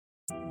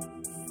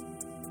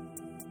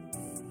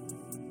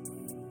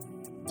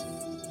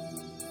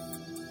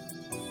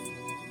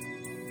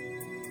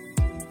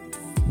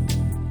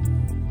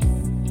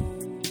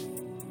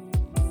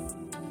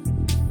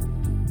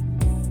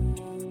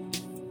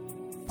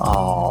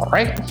All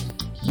right.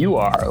 You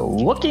are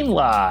looking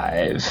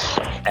live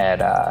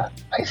at, I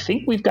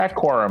think we've got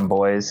quorum,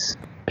 boys.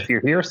 If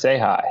you're here, say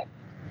hi.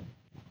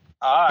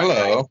 Hi.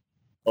 Hello.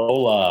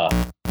 Hola.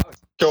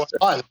 Going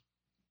on.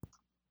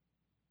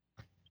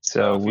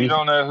 So if you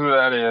don't know who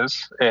that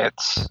is,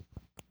 it's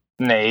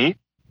Nate,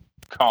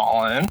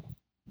 Colin,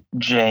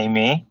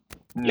 Jamie,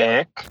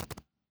 Nick,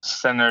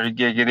 Senator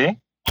Giggity.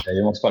 Yeah, you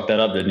almost fucked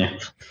that up, didn't you?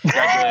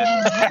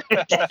 I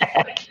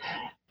did.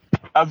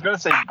 I was going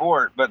to say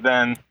Bort, but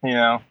then,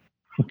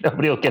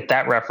 nobody will get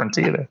that reference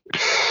either.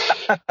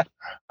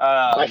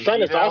 My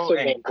son is Vito also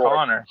and named Bort.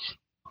 Connor.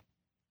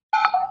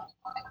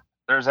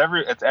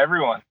 It's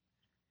everyone.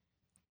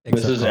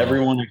 This is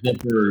everyone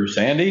except for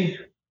Sandy?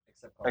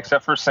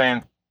 Except for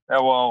saying,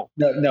 oh, well.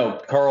 No,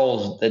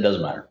 Carl's, it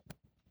doesn't matter.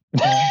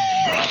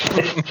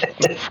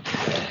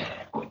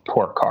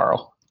 Poor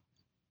Carl.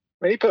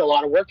 I mean, he put a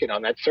lot of work in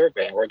on that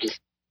survey, and we're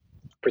just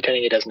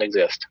pretending it doesn't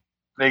exist.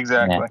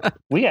 Exactly.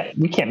 Yeah.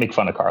 We can't make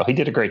fun of Carl. He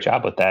did a great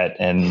job with that.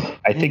 And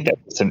I think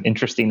that's some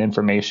interesting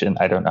information.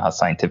 I don't know how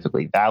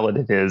scientifically valid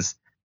it is,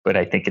 but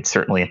I think it's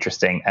certainly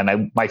interesting.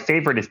 And my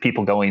favorite is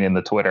people going in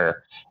the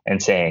Twitter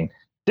and saying,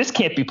 this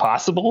can't be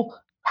possible.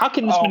 How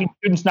can this many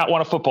students not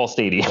want a football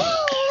stadium?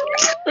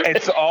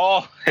 It's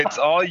all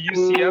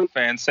UCF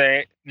fans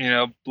saying,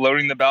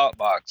 bloating the ballot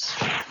box.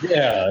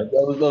 Yeah,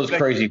 those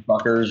crazy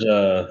fuckers,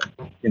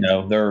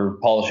 they're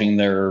polishing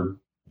their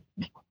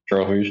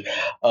trophies.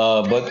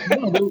 But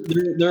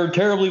they're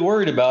terribly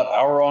worried about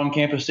our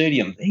on-campus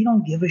stadium. They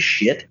don't give a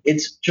shit.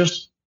 It's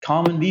just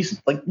common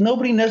decent. Like,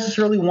 nobody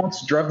necessarily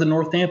wants to drive to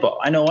North Tampa.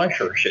 I know I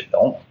sure shit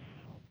don't.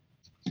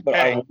 But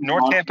hey,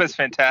 North Tampa is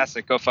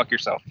fantastic. Go fuck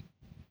yourself.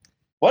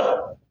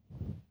 What?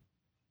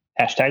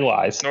 Hashtag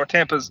lies. North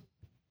Tampa's...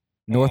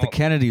 North of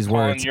Kennedy's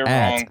where it's you're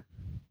at. wrong.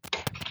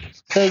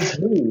 Says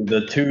who?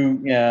 The two?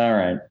 Yeah, all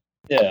right.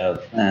 Yeah.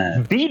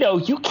 Vito,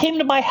 you came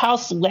to my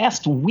house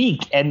last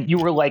week and you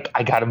were like,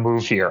 I got to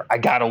move here. I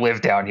got to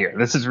live down here.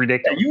 This is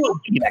ridiculous. You were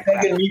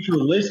begging me for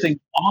listing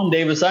on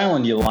Davis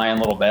Island, you lying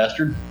little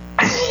bastard.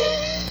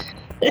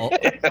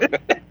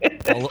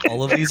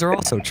 All of these are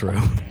also true.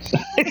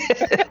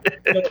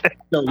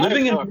 So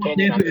living in North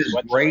Tampa is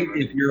great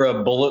if you're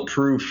a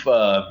bulletproof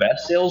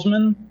vest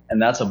salesman,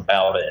 and that's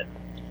about it.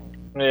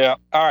 Yeah.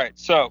 All right.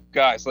 So,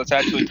 guys, let's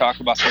actually talk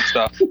about some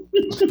stuff.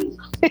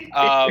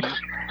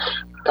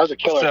 That was a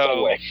killer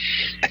segue.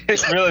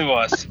 It really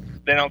was.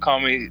 They don't call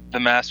me the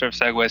master of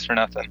segues for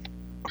nothing.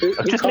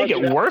 Just make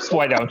it worse,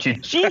 why don't you?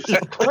 Jesus,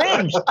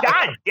 cringe.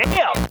 God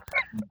damn. All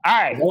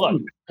right,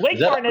 look. Blake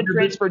Barnett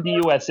transferred to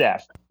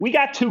USF. We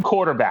got 2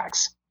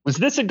 quarterbacks. Was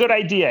this a good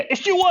idea?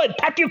 If you would,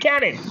 Pat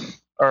Buchanan.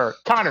 Or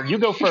Connor, you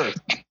go first.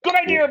 Good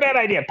idea or bad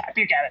idea? Pat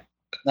Buchanan.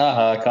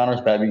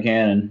 Connor's Pat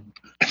Buchanan.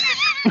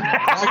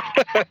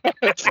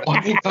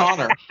 Lucky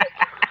Connor.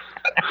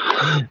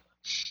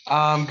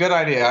 Good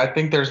idea. I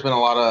think there's been a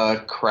lot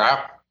of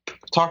crap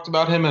talked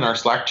about him in our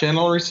Slack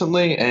channel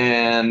recently,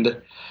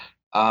 and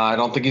I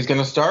don't think he's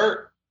going to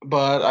start,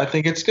 but I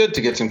think it's good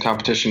to get some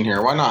competition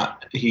here. Why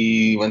not?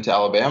 He went to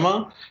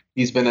Alabama.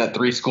 He's been at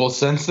 3 schools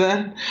since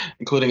then,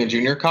 including a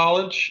junior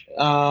college.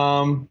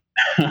 Why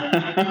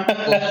not?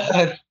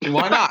 I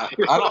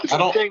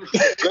don't.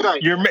 Good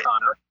idea,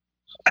 Connor.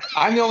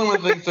 I'm the only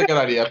one that thinks it's a good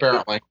idea,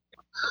 apparently.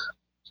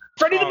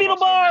 Freddie the Beetle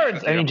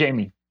Barnes. I mean,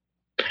 Jamie.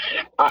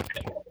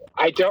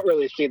 I don't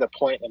really see the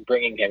point in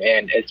bringing him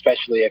in,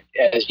 especially if,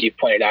 as you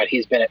pointed out,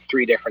 he's been at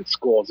 3 different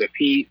schools. If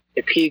he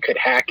could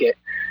hack it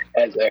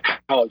as a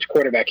college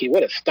quarterback, he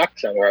would have stuck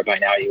somewhere by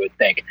now, you would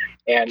think.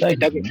 And it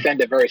doesn't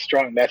send a very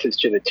strong message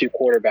to the 2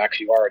 quarterbacks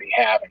you already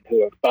have and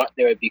who have thought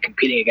they would be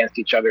competing against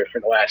each other for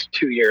the last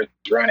 2 years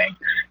running.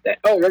 That,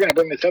 we're going to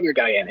bring this other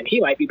guy in, and he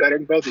might be better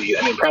than both of you.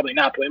 I mean, probably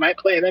not, but we might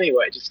play him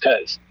anyway, just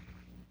because.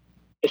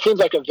 It seems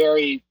like a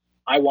very,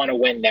 I want to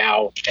win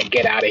now and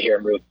get out of here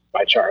move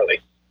by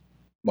Charlie.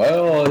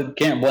 Well, I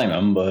can't blame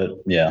him,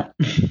 but yeah.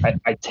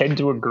 I tend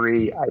to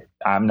agree.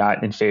 I'm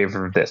not in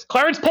favor of this.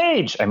 Clarence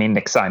Page. I mean,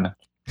 Nick Simon.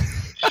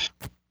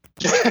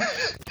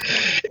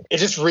 It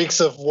just reeks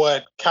of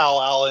what Kyle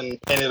Allen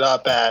ended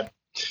up at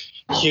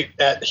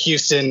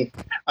Houston.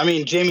 I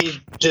mean,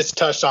 Jamie just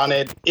touched on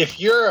it. If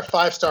you're a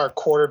 5-star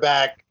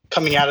quarterback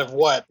coming out of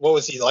what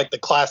was he, like the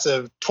class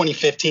of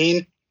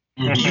 2015?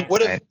 Mm-hmm. You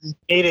would have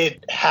made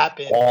it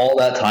happen. All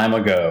that time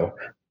ago.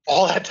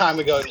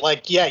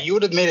 Like, yeah, you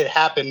would have made it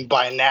happen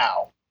by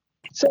now.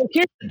 So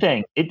here's the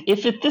thing.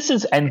 If this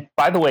is, and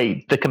by the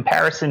way, the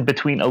comparison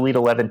between Elite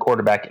 11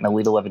 quarterback and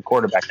Elite 11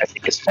 quarterback, I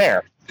think is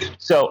fair.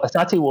 So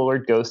Asante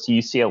Woolard goes to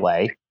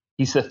UCLA.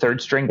 He's the 3rd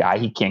string guy.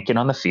 He can't get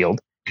on the field.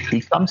 He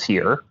comes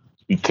here.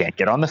 He can't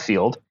get on the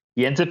field.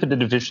 He ends up at a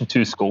Division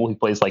II school. He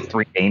plays like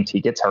 3 games.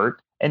 He gets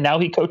hurt. And now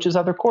he coaches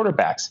other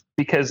quarterbacks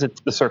because it's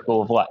the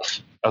circle of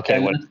life. Okay.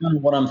 And that's kind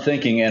of what I'm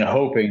thinking and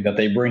hoping that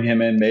they bring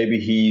him in. Maybe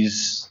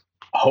he's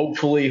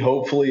hopefully,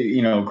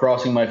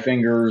 crossing my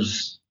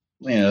fingers,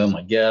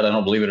 my God, I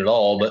don't believe it at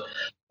all, but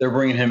they're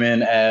bringing him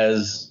in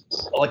as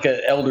like an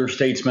elder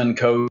statesman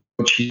coach.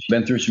 He's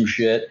been through some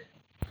shit.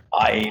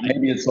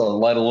 Maybe it's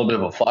light a little bit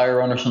of a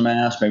fire under some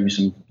ass, maybe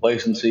some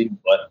complacency,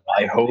 but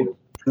I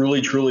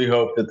truly, truly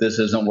hope that this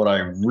isn't what I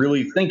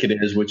really think it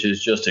is, which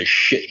is just a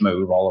shit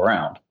move all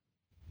around.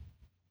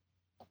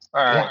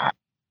 All right. Yeah,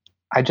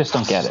 I just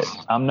don't get it.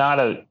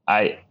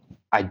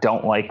 I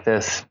don't like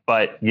this,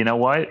 but you know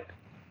what?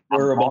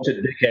 We're a bunch of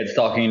dickheads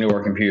talking into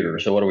our computer,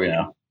 so what do we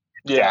know?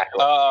 Yeah.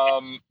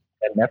 And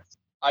that's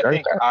I very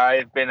think fair.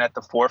 I've been at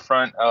the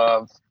forefront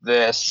of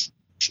this.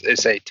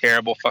 It's a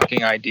terrible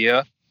fucking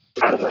idea.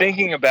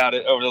 Thinking about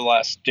it over the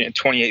last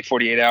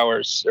 48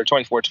 hours, or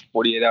 24 to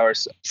 48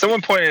 hours,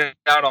 someone pointed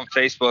out on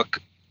Facebook,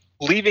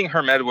 leaving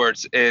Herm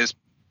Edwards is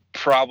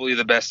probably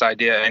the best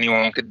idea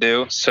anyone could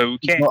do. So we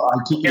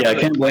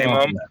can't blame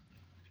him.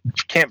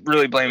 Can't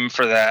really blame him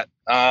for that.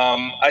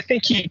 I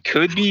think he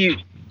could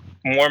be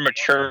more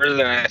mature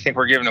than I think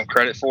we're giving him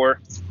credit for.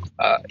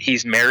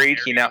 He's married.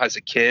 He now has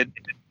a kid.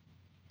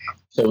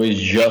 So he's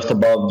just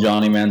above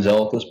Johnny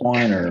Manziel at this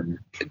point,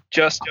 or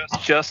just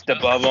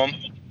above him.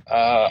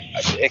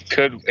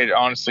 It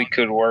honestly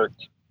could work.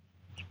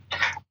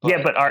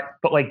 Yeah,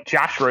 but like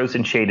Josh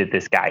Rosen shaded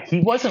this guy.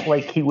 He wasn't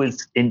like he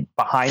was in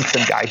behind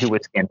some guy who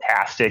was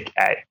fantastic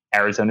at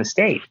Arizona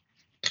State.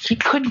 He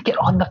couldn't get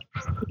on the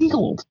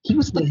field. He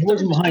was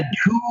behind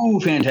two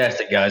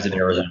fantastic guys at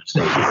Arizona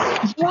State.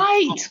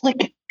 Right.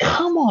 Like,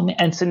 come on, man.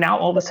 And so now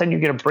all of a sudden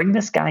you're going to bring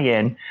this guy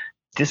in,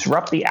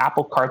 disrupt the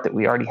apple cart that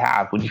we already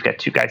have when you've got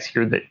two guys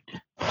here that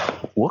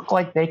look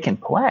like they can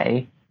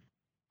play.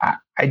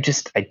 I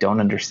don't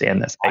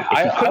understand this.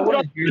 I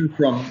want to hear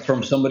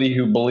from somebody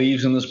who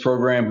believes in this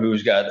program,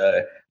 who's got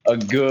a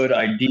good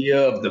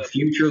idea of the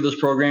future of this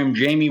program.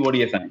 Jamie, what do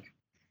you think?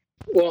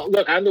 Well,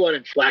 look, I'm the one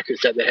in Slack who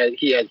said that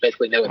he has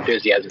basically no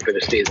enthusiasm for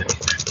the season.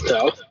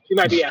 So you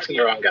might be asking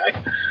the wrong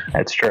guy.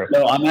 That's true.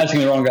 No, I'm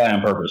asking the wrong guy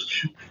on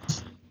purpose.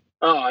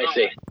 Oh, I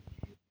see.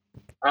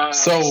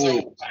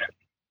 So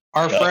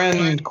our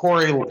friend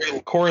Corey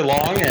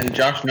Long and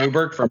Josh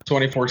Newberg from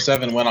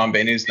 24/7 went on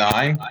Bay News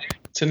 9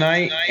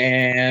 tonight,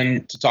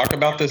 and to talk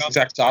about this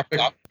exact topic,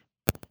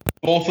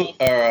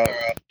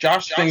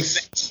 Josh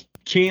thinks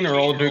Keene or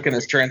Oladukin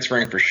is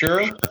transferring for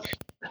sure,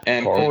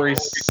 and Corey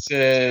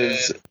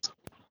says,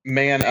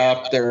 man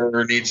up,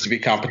 there needs to be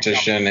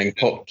competition, and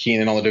Keene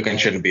and Oladukin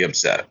shouldn't be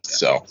upset.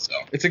 So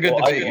it's a good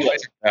debate.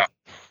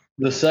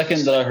 The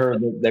second that I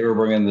heard that they were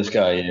bringing this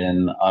guy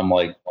in, I'm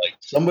like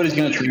somebody's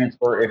going to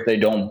transfer if they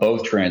don't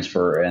both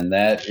transfer, and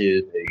that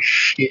is a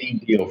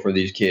shitty deal for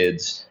these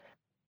kids.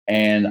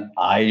 And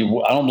I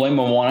don't blame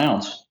them 1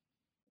 ounce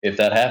if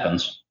that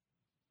happens.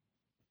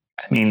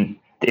 I mean,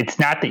 it's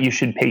not that you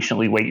should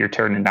patiently wait your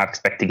turn and not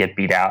expect to get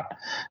beat out,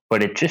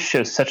 but it just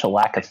shows such a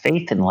lack of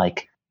faith in,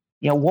 like,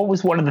 what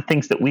was one of the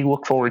things that we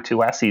looked forward to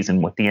last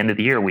season with the end of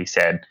the year? We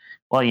said,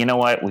 well, you know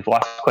what? We've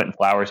lost Quentin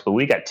Flowers, but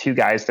we got two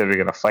guys that are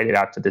going to fight it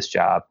out to this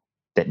job,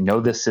 that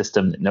know the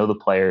system, that know the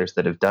players,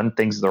 that have done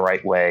things the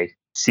right way,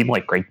 seem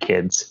like great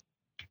kids.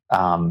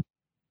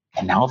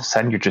 And now all of a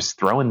sudden you're just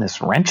throwing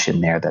this wrench in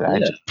there that I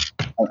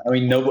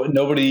mean,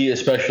 nobody,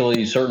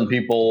 especially certain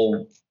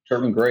people,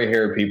 certain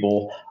gray-haired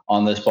people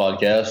on this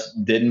podcast,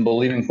 didn't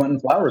believe in Quentin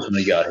Flowers when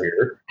he got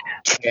here.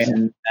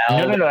 And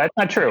now, no, that's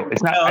not true.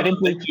 It's not. I didn't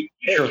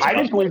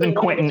believe in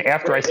Quentin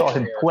after I saw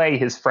him play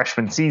his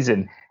freshman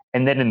season,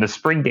 and then in the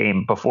spring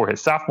game before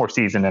his sophomore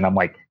season, and I'm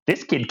like,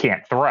 this kid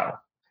can't throw.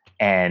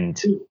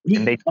 And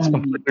they just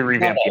completely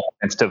revamped the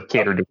offense to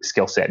cater to his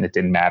skill set, and it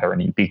didn't matter.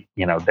 And he beat,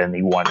 then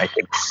he won, I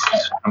think,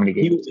 how many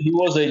games? He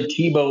was a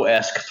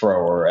Tebow-esque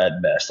thrower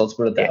at best. Let's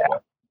put it that way.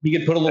 He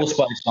could put a little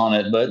spice on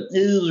it, but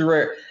it was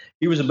rare.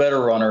 He was a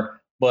better runner.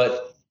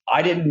 But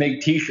I didn't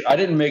make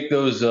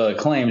those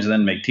claims and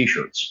then make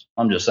T-shirts.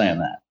 I'm just saying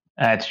that.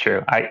 That's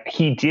true.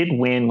 He did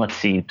win,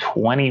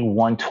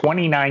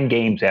 29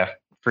 games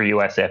for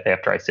USF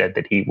after I said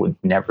that he would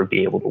never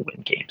be able to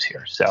win games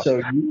here.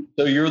 So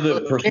you're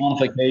the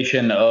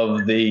personification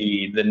of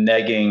the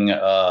negging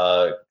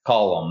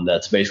column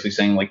that's basically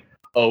saying, like,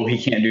 oh,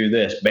 he can't do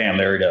this. Bam,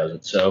 there he does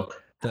it. So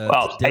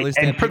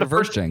and for the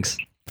first jinx.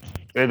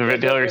 And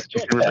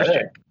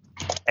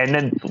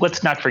then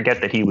let's not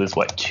forget that he was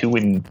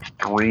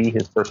 2-3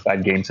 his first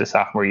 5 games his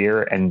sophomore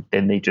year, and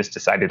then they just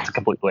decided to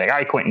completely all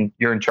right, Quentin,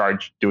 you're in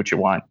charge, do what you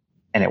want,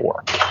 and it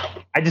worked.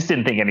 I just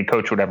didn't think any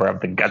coach would ever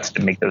have the guts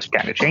to make those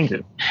kind of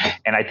changes.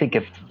 And I think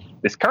if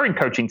this current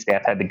coaching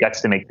staff had the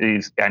guts to make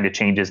these kind of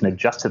changes and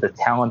adjust to the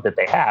talent that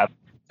they have,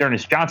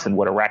 Ernest Johnson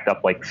would have racked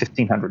up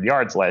 1,500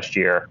 yards last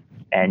year,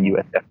 and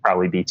USF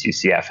probably beats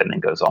UCF and then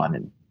goes on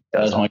and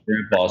as my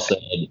grandpa said,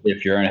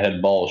 if your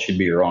head ball should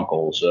be your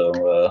uncle.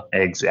 So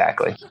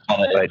exactly.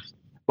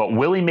 But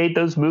Willie made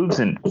those moves,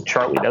 and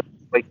Charlie doesn't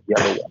like the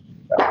other one.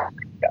 So,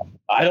 yeah.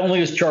 I don't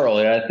think it's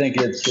Charlie. I think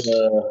it's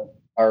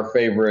our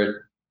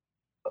favorite.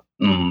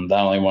 The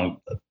only one.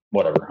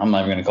 Whatever. I'm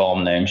not even going to call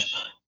them names.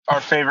 Our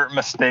favorite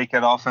mistake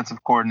at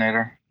offensive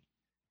coordinator.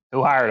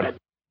 Who hired him?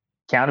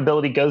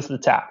 Accountability goes to the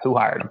top. Who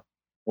hired him?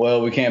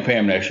 Well, we can't pay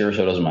him next year,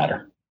 so it doesn't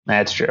matter.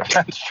 That's true.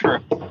 That's true.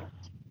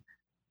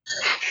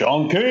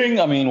 Sean King,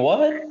 I mean,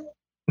 what?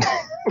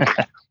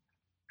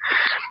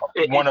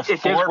 One of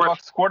four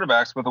Bucks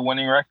quarterbacks with a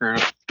winning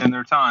record in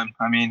their time.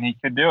 I mean, he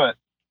could do it.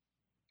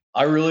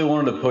 I really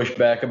wanted to push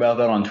back about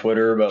that on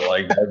Twitter, but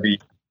like that'd be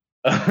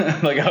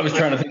like I was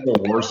trying to think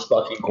of the worst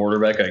fucking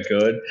quarterback I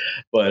could,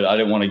 but I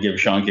didn't want to give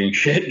Sean King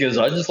shit because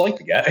I just like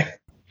the guy.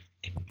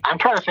 I'm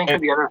trying to think who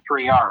the other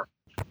three are.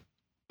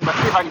 Let's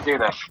see if I can do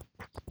this.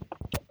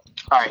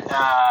 All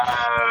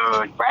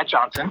right, Brad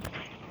Johnson.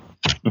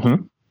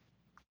 Mm-hmm.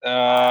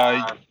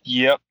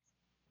 Yep.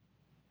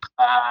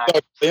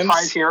 Doug Williams.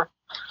 Surprise here.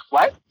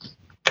 What?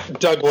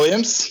 Doug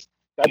Williams.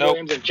 Doug Nope.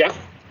 Williams and Jeff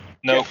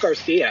Nope.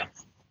 Garcia.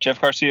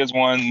 Jeff Garcia's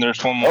one.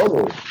 There's one more.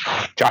 Oh,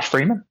 Josh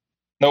Freeman?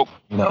 Nope.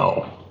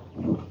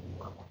 No.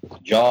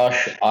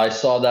 Josh, I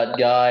saw that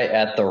guy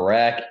at the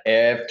rack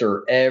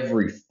after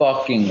every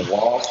fucking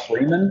loss.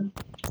 Freeman.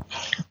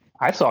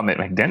 I saw him at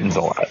McDenton's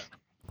a lot.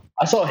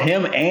 I saw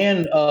him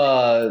and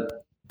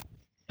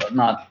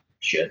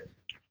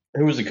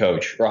who was the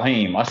coach?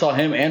 Raheem. I saw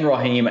him and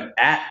Raheem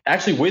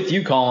actually with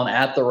you, Colin,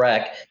 at the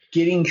rack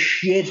getting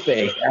shit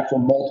faced after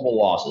multiple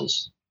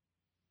losses.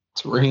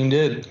 That's what Raheem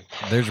did.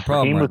 There's a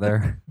problem right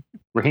there.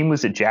 Raheem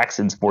was at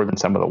Jackson's more than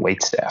some of the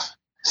wait staff.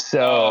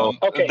 So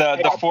Okay.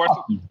 The fourth.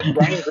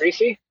 Brian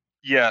Greasy.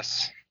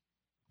 Yes.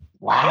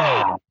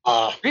 wow,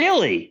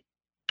 really?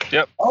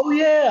 Oh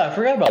yeah, I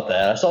forgot about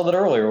that. I saw that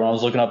earlier when I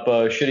was looking up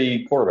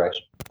shitty quarterbacks.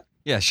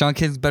 Yeah, Sean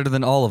King's better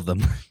than all of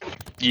them.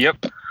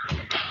 Yep.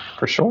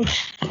 For sure.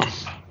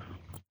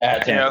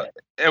 At Yeah.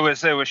 It was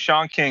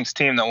Sean King's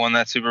team that won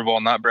that Super Bowl,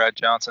 not Brad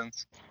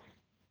Johnson's.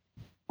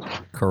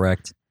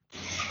 Correct.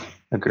 Well,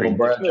 Agreed.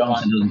 Brad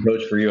Johnson doesn't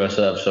coach for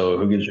USF, so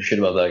who gives a shit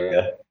about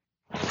that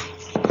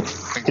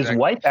guy? His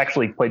wife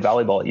actually played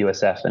volleyball at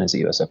USF and is a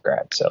USF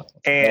grad. So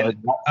And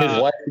His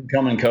wife can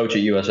come and coach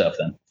at USF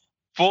then.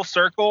 full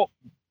circle,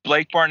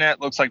 Blake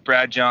Barnett looks like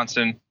Brad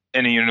Johnson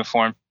in a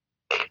uniform.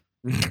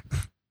 Which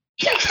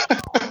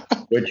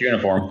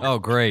uniform? Oh,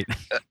 great.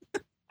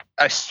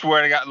 I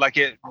swear to God,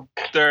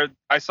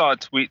 I saw a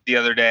tweet the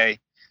other day,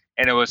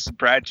 and it was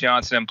Brad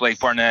Johnson and Blake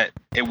Barnett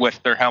with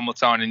their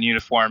helmets on in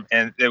uniform,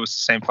 and it was the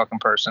same fucking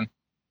person.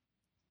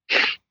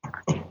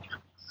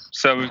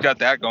 So we've got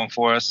that going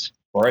for us.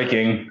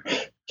 Breaking.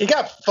 He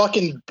got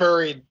fucking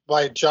buried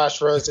by Josh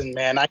Rosen,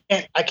 man. I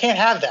can't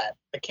have that.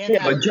 I can't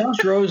have But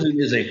Josh Rosen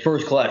is a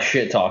first class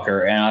shit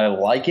talker, and I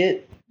like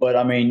it. But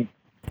I mean,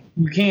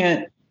 you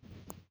can't.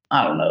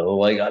 I don't know.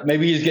 Like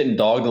maybe he's getting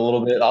dogged a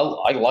little bit.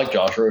 I like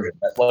Josh Rosen.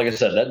 Like I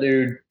said, that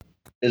dude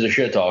is a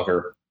shit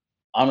talker.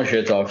 I'm a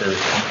shit talker.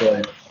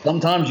 But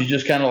sometimes you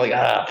just kind of like,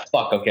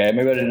 fuck. Okay,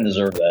 maybe I didn't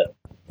deserve that.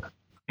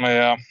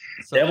 Yeah.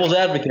 So, Devil's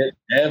advocate.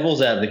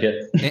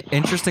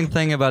 interesting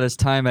thing about his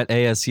time at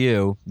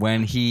ASU,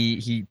 when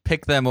he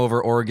picked them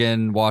over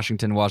Oregon,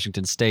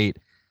 Washington State,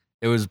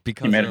 it was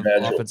because of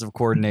offensive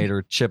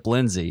coordinator Chip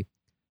Lindsey,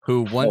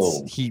 who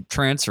once he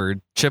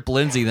transferred, Chip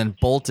Lindsey then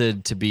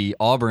bolted to be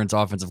Auburn's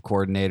offensive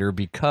coordinator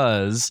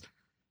because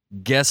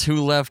guess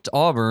who left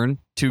Auburn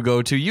to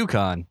go to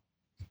UConn?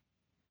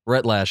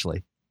 Rhett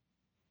Lashley.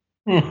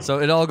 So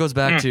it all goes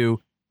back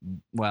to,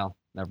 well,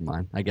 never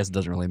mind. I guess it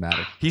doesn't really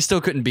matter. He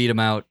still couldn't beat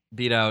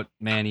out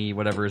Manny,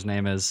 whatever his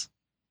name is.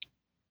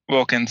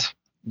 Wilkins.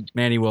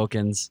 Manny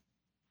Wilkins.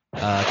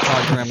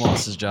 Todd Graham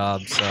lost his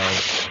job, so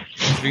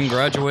if you can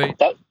graduate,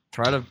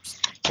 try to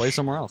play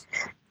somewhere else.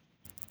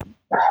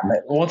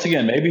 Once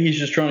again, maybe he's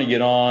just trying to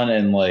get on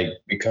and like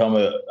become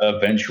a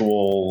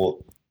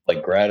eventual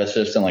like grad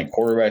assistant, like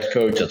quarterbacks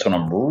coach. That's what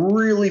I'm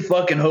really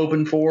fucking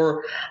hoping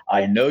for.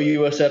 I know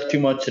USF too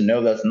much to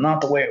know that's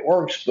not the way it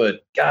works,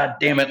 but god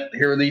damn it,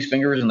 here are these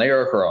fingers and they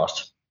are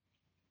crossed.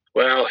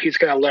 Well, he's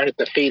going to learn at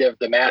the feet of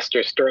the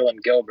master Sterling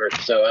Gilbert,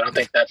 so I don't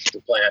think that's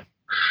the plan.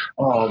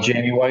 Oh,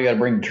 Jamie, why you got to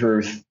bring the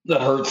truth?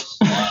 That hurts.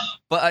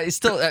 But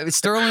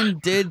Sterling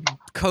did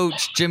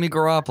coach Jimmy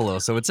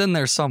Garoppolo, so it's in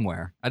there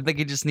somewhere. I think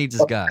he just needs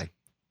his guy.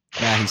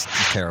 Nah, he's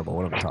terrible.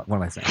 What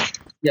am I saying?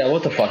 Yeah,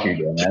 what the fuck are you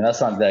doing, man?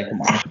 That's not that.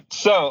 Come on.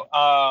 So,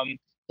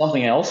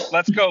 Something else?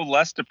 let's go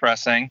less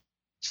depressing.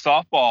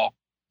 Softball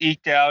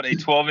eked out a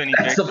 12-inning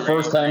That's the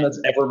first time that's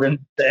ever been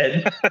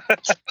said.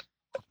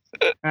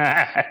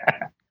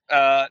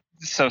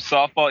 So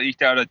softball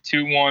eked out a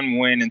 2-1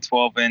 win in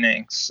 12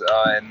 innings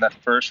in the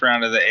first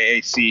round of the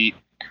AAC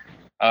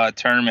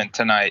tournament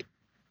tonight.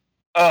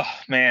 Oh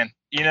man,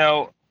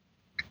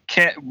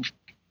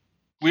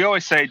 we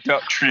always say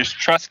just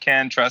trust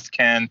Ken,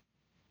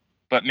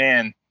 but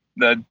man,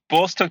 the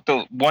Bulls took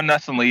the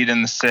 1-0 lead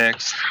in the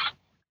sixth,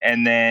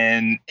 and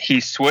then he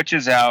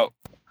switches out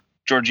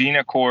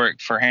Georgina Cork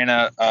for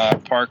Hannah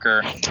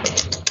Parker,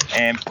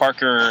 and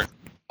Parker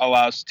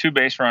allows two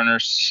base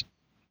runners,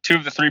 two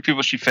of the three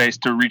people she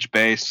faced, to reach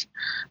base,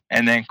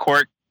 and then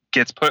Cork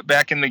gets put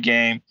back in the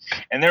game.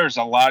 And there was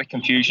a lot of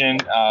confusion.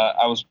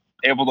 I was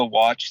able to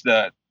watch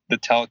the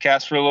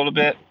telecast for a little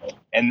bit,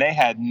 and they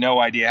had no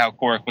idea how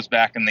Cork was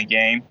back in the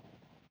game.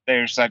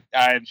 There's like,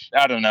 I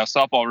don't know,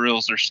 softball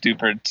rules are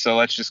stupid, so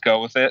let's just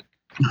go with it.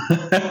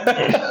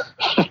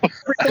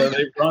 So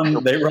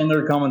they run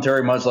their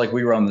commentary much like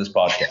we run this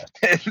podcast.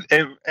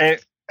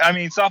 I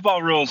mean,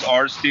 softball rules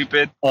are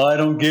stupid. I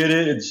don't get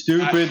it. It's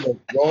stupid. Let's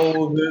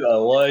roll with it. I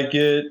like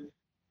it.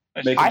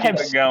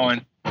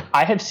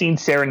 I have seen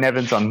Sarah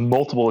Nevins on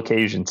multiple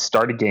occasions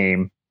start a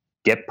game,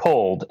 get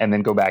pulled, and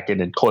then go back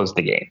in and close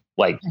the game.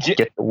 Like,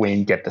 get the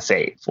win, get the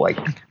save. Like,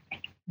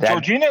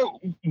 Georgina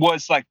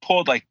was like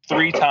pulled like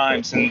 3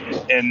 times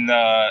in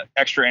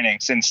extra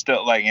innings, and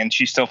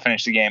she still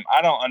finished the game.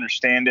 I don't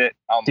understand it.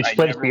 Did she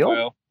play the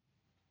field?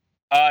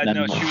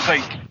 No, she was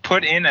like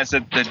put in as the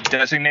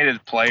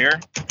designated player,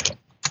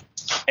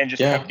 and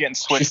just kept getting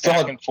switched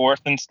back and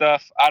forth and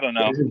stuff. I don't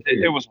know.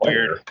 It was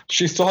weird.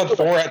 She still had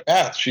 4 at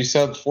bats. She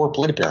had 4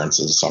 plate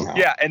appearances somehow.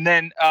 Yeah, and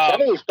then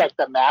he's like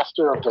the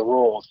master of the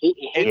rules. He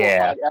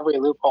like every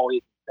loophole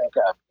he can think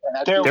of.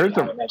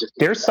 And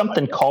there's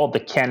something called the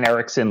Ken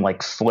Erickson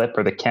like flip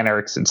or the Ken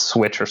Erickson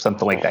switch or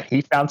something like that.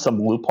 He found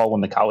some loophole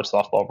in the college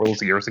softball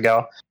rules years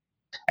ago,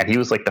 and he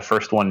was like the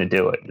first one to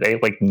do it. They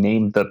like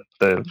named the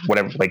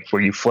whatever, like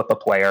where you flip a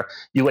player,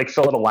 you like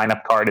fill out a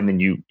lineup card, and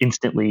then you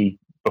instantly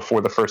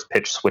before the first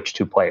pitch switch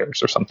 2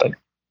 players or something.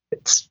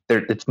 It's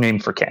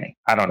named for Kenny.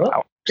 I don't know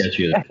how.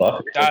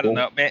 I don't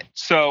know, man.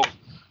 So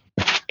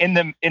in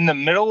the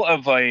middle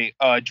of a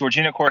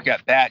Georgina Cork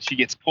at bat, she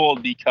gets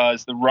pulled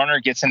because the runner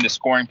gets into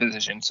scoring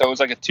position. So it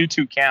was like a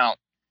 2-2 count,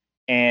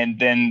 and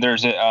then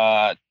there's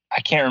I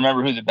can't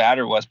remember who the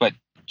batter was, but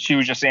she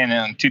was just standing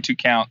on 2-2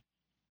 count.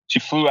 She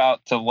flew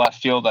out to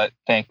left field, I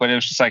think, but it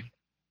was just like,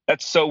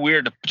 that's so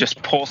weird to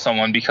just pull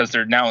someone because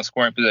they're now in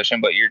scoring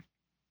position, but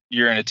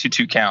you're in a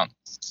 2-2 count.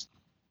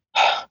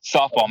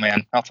 Softball,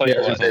 man. I'll tell you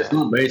what. It's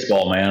not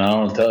baseball, man. I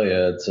don't tell you.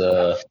 It's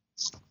a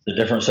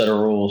different set of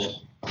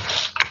rules.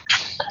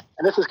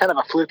 And this is kind of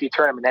a fluky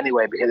tournament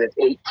anyway because it's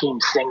 8-team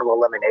single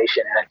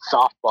elimination, and it's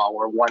softball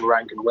where 1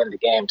 run can win the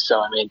game. So,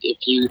 I mean, if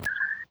you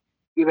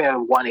even a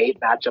 1-8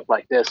 matchup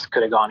like this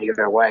could have gone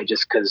either way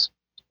just because,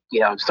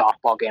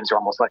 softball games are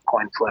almost like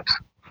coin flips.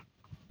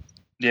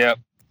 Yeah,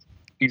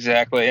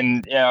 exactly.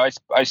 And,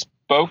 I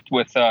spoke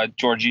with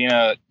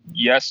Georgina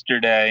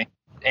yesterday.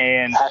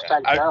 And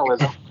hashtag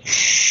journalism.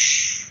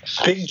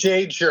 Big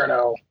J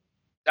Journo.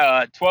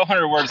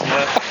 1,200 words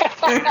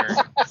later.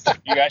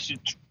 You guys should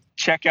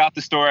check out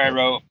the story I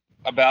wrote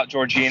about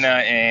Georgina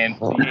and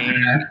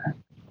being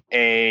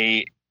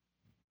a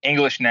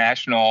English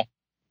national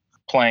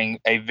playing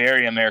a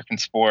very American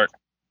sport.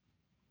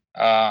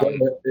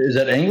 Is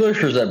that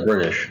English or is that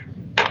British?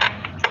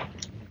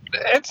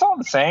 It's all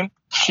the same.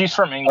 She's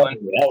from England.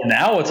 Oh,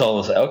 now it's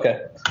all the same.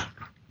 Okay.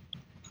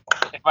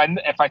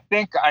 If I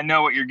think I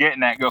know what you're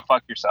getting at, go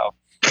fuck yourself.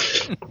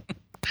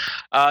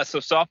 So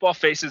softball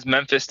faces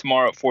Memphis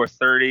tomorrow at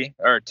 4:30,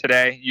 or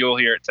today. You'll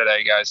hear it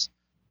today, guys.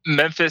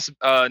 Memphis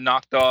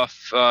knocked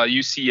off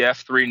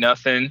UCF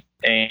 3-0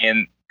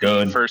 and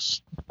good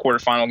first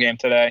quarterfinal game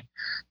today.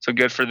 So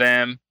good for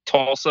them.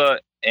 Tulsa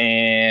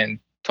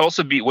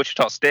beat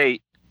Wichita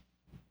State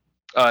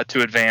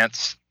to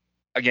advance.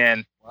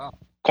 Again, wow.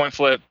 Coin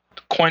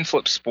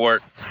flip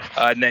sport.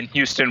 And then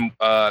Houston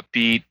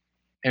beat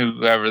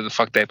whoever the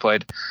fuck they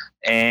played.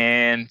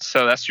 And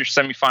so that's your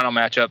semifinal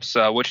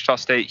matchups, Wichita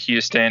State,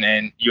 Houston,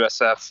 and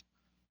USF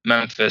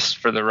Memphis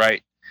for the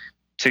right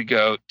to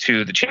go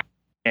to the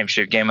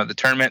championship game of the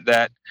tournament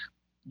that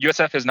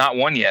USF has not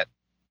won yet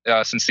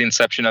since the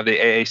inception of the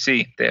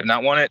AAC. They have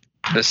not won it.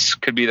 This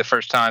could be the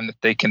first time that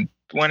they can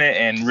win it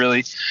and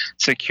really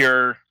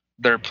secure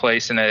their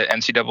place in an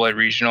NCAA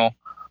regional.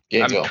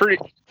 I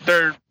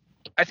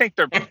think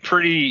they're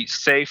pretty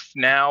safe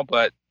now,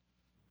 but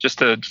just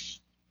to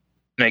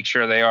make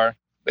sure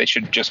they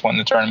should just win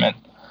the tournament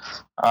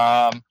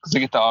because they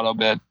get the auto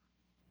bid.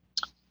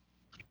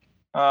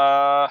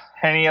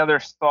 Any other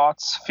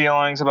thoughts,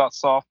 feelings about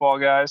softball,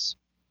 guys?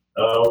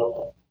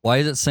 No. Why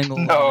is it single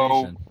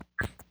elimination?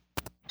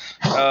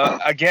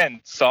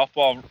 Again,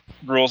 softball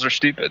rules are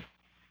stupid.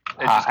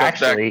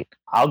 Actually,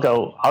 I'll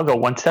go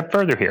one step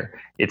further here.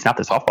 It's not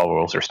the softball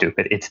rules are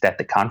stupid. It's that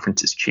the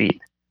conference is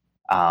cheap.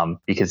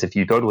 Because if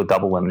you go to a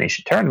double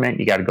elimination tournament,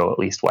 you got to go at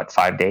least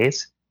 5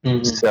 days.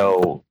 Mm-hmm.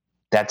 So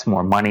that's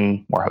more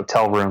money, more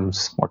hotel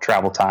rooms, more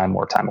travel time,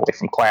 more time away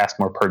from class,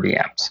 more per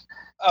diems.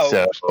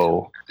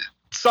 So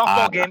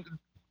softball game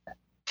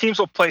teams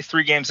will play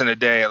 3 games in a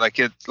day like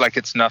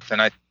it's nothing.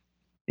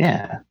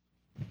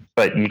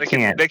 But you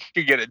can't. They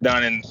could get it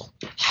done in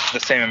the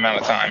same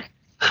amount of time.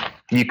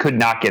 You could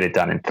not get it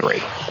done in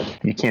 3.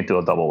 You can't do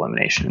a double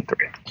elimination in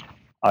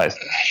 3.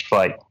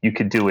 But you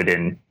could do it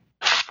in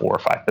 4 or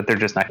 5. But they're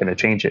just not going to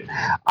change it.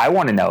 I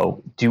want to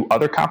know: do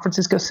other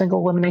conferences go single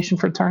elimination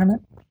for a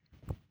tournament?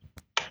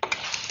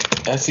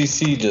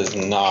 SEC does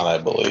not, I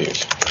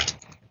believe.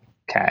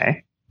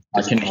 Okay.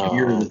 I can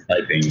hear the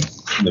typing,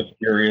 the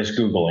furious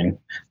Googling.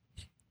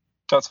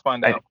 Let's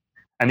find out.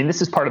 I mean,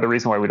 this is part of the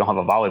reason why we don't have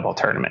a volleyball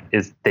tournament,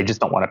 is they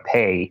just don't want to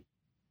pay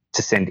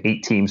to send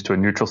 8 teams to a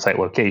neutral site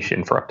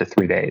location for up to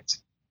 3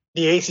 days.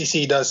 The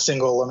ACC does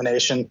single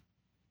elimination.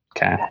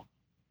 Okay.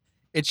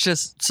 It's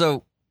just,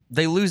 so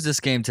they lose this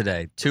game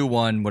today,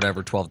 2-1,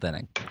 whatever, 12th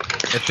inning.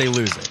 If they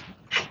lose it,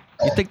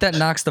 you think that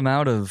knocks them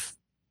out of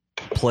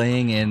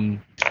playing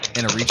in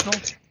a regional?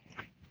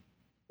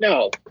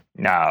 No.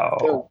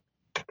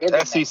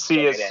 SEC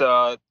is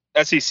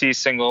SEC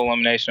single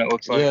elimination. It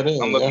looks like. Yeah, it is,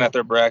 I'm looking at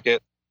their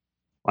bracket.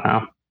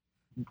 Wow.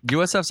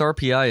 USF's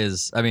RPI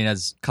is, I mean,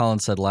 as Colin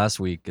said last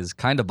week, is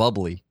kind of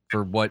bubbly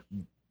for what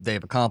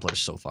they've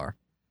accomplished so far.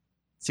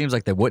 Seems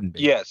like they wouldn't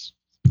be. Yes.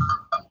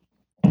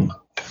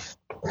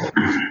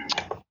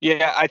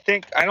 Yeah, I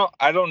think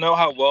I don't know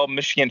how well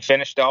Michigan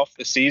finished off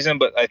the season,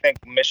 but I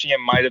think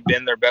Michigan might have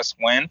been their best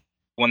win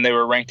when they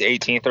were ranked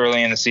 18th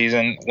early in the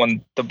season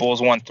when the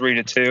Bulls won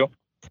 3-2.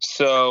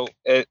 So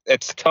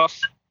it's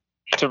tough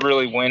to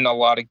really win a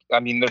lot of. I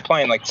mean, they're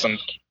playing like some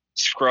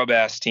scrub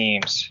ass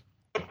teams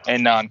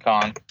and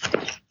non-con.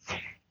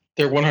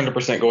 They're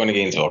 100% going to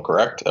Gainesville,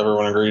 correct?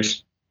 Everyone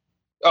agrees.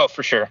 Oh,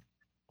 for sure.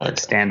 Okay.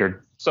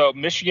 Standard. So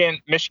Michigan,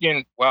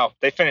 wow,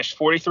 they finished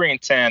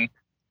 43-10,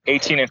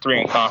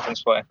 18-3 in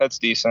conference play. That's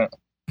decent.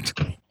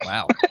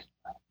 Wow.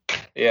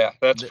 Yeah,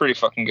 that's pretty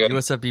fucking good.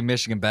 USF beat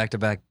Michigan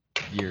back-to-back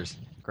years.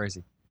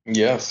 Crazy.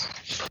 Yes.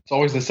 It's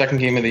always the second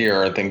game of the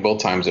year. I think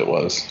both times it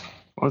was.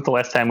 When was the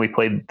last time we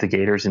played the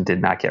Gators and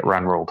did not get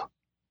run rolled?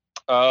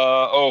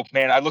 Oh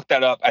man, I looked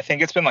that up. I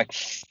think it's been like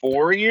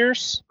 4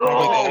 years.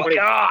 Oh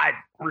God,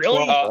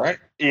 really? Right?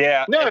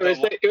 Yeah. No, it was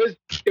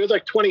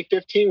like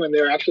 2015 when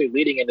they were actually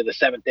leading into the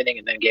seventh inning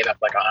and then gave up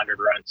like 100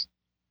 runs.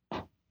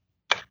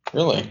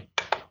 Really?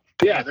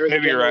 Yeah, there was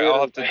Maybe you're right.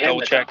 I'll have to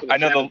double check. I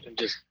know and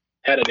just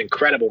had an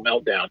incredible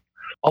meltdown.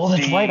 Oh,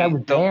 that's right. I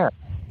was there.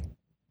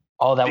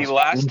 Oh, that was the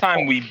last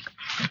time we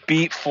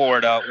beat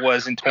Florida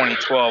was in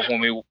 2012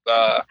 when we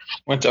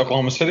went to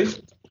Oklahoma City.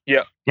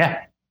 Yeah.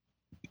 Yeah.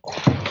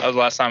 That was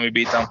the last time we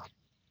beat them.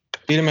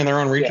 Beat them in their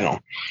own regional.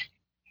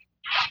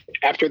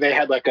 Yeah. After they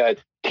had like a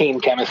team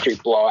chemistry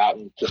blowout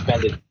and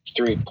suspended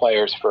 3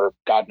 players for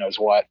God knows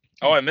what.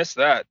 Oh, I missed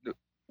that.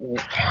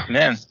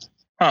 Man.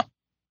 Huh.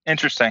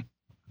 Interesting.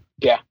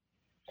 Yeah.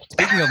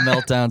 Speaking of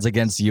meltdowns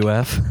against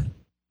UF.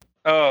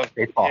 Oh,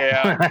 Baseball.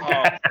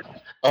 yeah.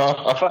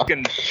 Oh,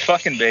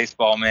 fucking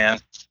baseball, man.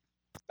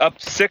 Up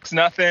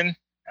 6-0,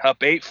 up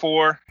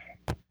 8-4,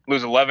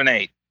 lose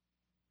 11-8.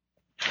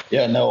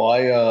 Yeah, no,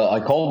 I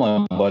called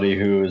my buddy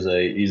who is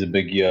he's a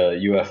big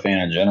UF fan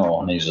in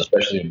general, and he's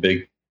especially a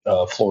big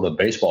Florida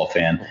baseball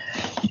fan.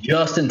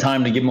 Just in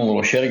time to give him a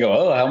little shit. I go,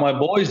 "Oh, how my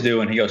boys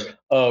doing?" He goes,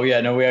 "Oh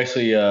yeah, no, we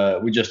actually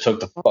we just took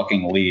the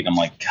fucking lead." I'm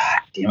like,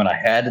 "God damn it, I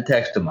had to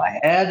text him.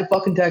 I had to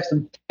fucking text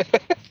him."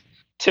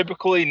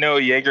 Typically, Noah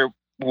Yeager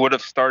would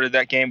have started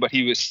that game, but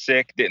he was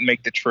sick, didn't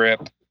make the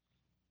trip.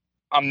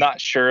 I'm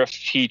not sure if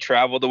he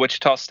traveled to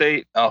Wichita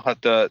State. I'll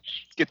have to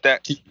get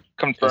that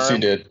confirmed. Yes, he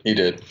did. He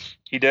did.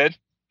 He did?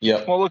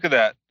 Yep. Well, look at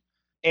that.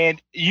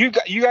 And you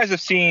guys have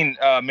seen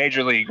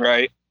Major League,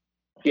 right?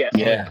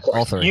 Yeah,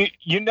 all 3.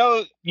 You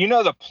know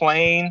the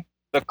plane,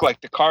 the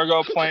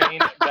cargo plane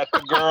that the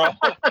girl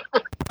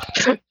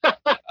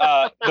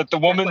that the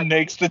woman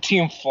makes the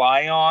team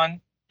fly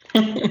on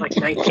Like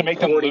to make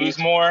them lose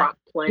more.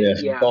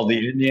 Yes, it's called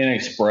the Indian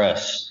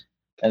Express.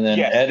 And then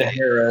Yes. Ed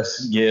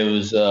Harris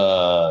gives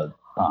I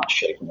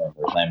can't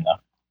remember his name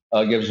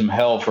now. Gives him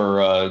hell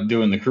for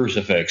doing the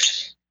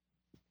crucifix.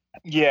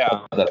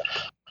 Yeah.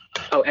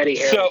 Oh, Eddie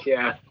Harris, So-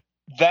 yeah.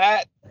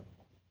 That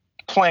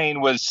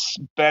plane was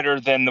better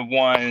than the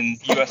one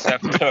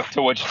USF took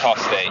to Wichita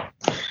State.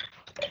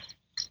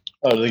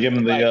 Oh, they give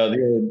him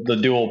the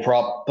dual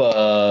prop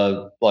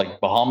like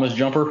Bahamas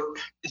jumper.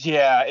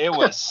 Yeah, it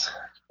was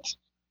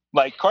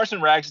like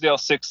Carson Ragsdale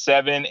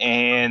 6'7",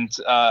 and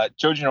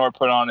Joe Genore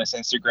put on his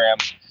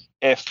Instagram,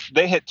 if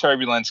they hit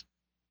turbulence,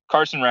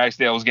 Carson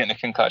Ragsdale was getting a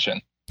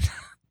concussion.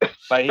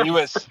 Like he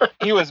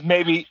was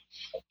maybe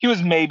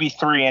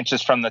 3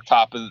 inches from the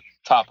top of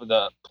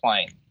the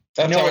plane.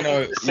 That's how I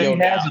know. He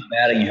has a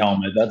batting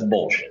helmet. That's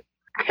bullshit.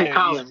 Hey,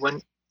 Colin,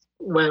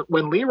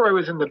 when Leroy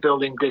was in the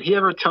building, did he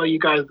ever tell you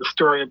guys the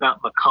story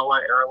about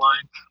McCullough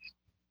Airlines?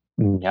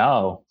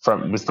 No.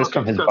 Was this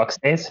from his Bucks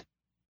days?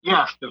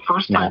 Yes, the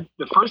first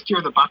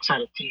year the Bucks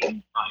had a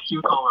team,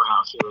 Hugh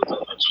Culverhouse, who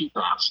was a cheap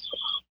ass,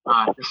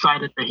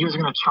 decided that he was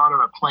going to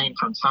charter a plane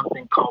from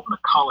something called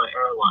McCullough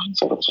Airlines,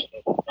 which,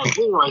 as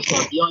Leroy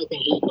said, the only thing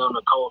he'd known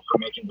McCullough for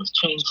making was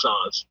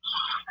chainsaws.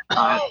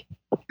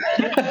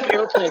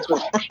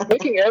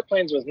 Making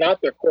airplanes was not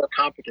their core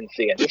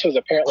competency, and this was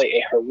apparently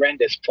a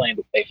horrendous plane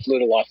that they flew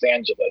to Los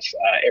Angeles.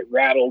 It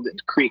rattled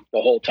and creaked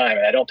the whole time,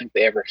 and I don't think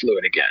they ever flew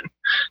it again.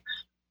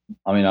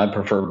 I mean, I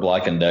prefer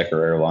Black &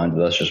 Decker Airlines,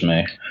 but that's just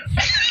me.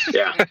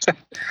 Yeah.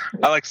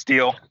 I like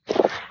steel.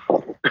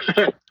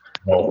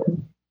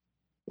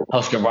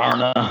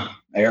 Husqvarna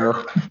Air.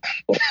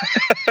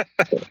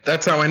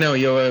 That's how I know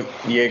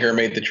Yeager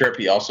made the trip.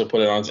 He also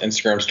put it on his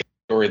Instagram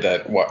story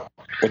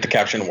with the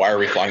caption, "Why are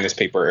we flying this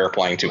paper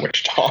airplane to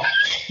Wichita?"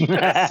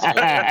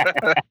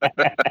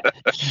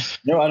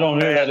 No, I don't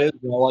know who that is,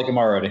 but I like him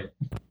already.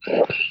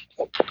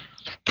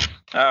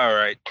 All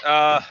right.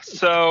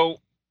 So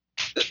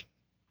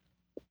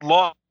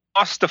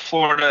lost to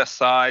Florida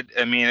aside,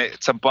 I mean,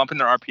 it's a bump in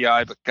their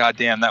RPI, but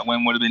goddamn, that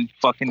win would have been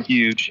fucking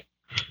huge.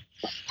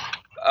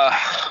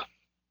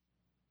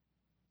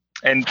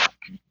 And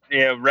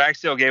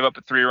Ragsdale gave up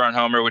a 3-run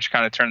homer, which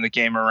kind of turned the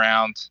game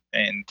around,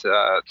 and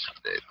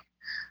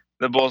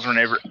the Bulls were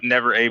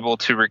never able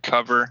to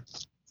recover.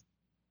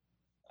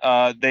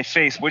 They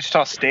face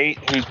Wichita State,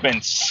 who's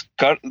been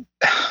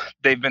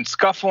they've been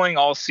scuffling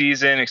all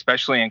season,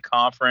 especially in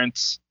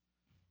conference.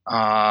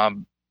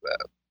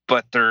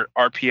 But their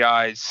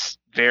RPI is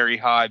very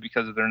high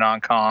because of their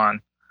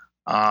non-con.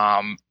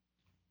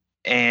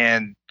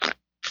 And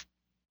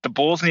the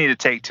Bulls need to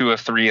take 2 of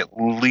 3 at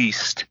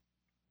least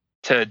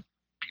to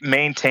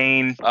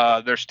maintain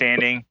their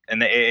standing in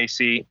the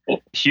AAC.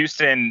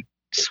 Houston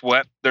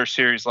swept their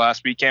series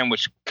last weekend,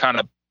 which kind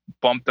of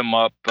bumped them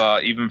up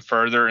even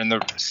further in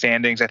the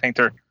standings. I think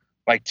they're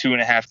like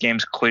 2.5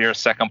 games clear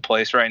second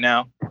place right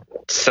now.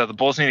 So the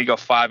Bulls need to go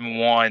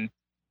 5-1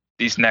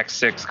 these next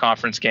 6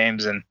 conference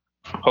games and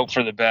hope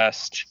for the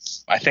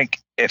best. I think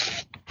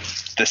if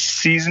the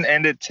season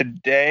ended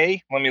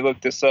today, let me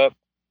look this up.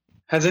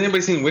 Has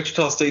anybody seen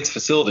Wichita State's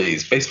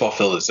facilities? Baseball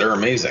fields, they're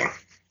amazing.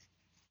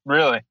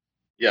 Really?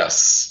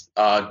 Yes.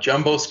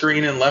 Jumbo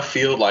screen in left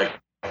field, like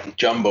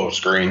jumbo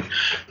screen,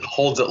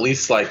 holds at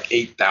least like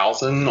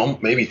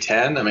 8,000, maybe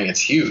 10. I mean, it's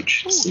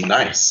huge. It's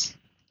nice.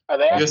 Are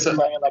they actually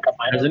playing like a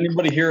minor? Has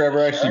anybody here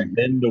ever actually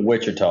been to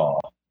Wichita?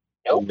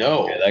 Nope.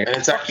 No. And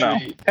it's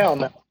actually Hell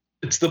no.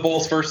 It's the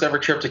Bulls' first ever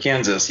trip to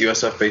Kansas,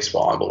 USF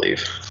baseball, I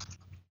believe.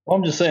 Well,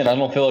 I'm just saying, I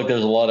don't feel like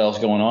there's a lot else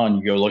going on.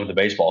 You go look at the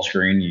baseball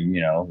screen,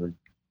 the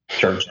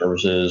church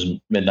services,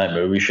 midnight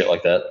movies, shit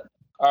like that.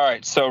 All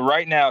right. So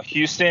right now,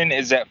 Houston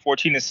is at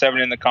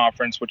 14-7 in the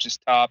conference, which is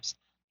tops.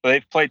 So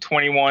they've played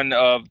 21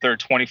 of their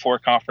 24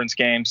 conference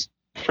games.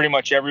 Pretty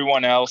much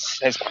everyone else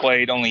has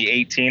played only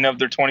 18 of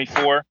their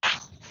 24,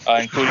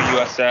 including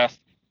USF.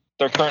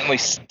 They're currently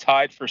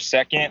tied for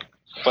second,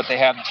 but they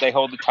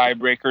hold the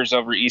tiebreakers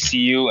over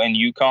ECU and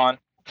UConn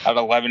at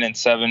 11 and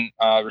 7,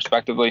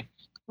 respectively.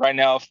 Right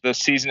now, if the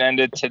season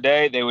ended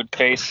today, they would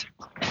face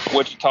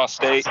Wichita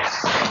State.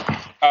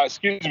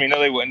 Excuse me, no,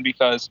 they wouldn't,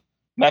 because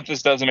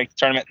Memphis doesn't make the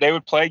tournament. They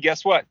would play,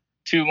 guess what?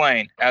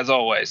 Tulane, as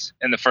always,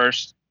 in the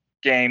first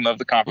game of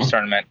the conference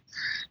tournament.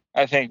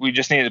 I think we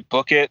just need to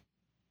book it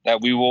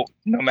that we will,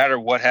 no matter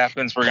what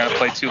happens, we're going to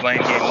play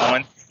Tulane game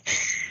 1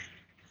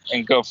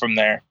 and go from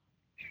there.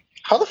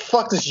 How the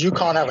fuck does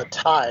UConn have a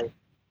tie?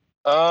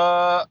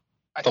 The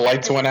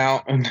lights went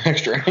out in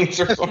extra innings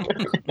or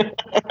something.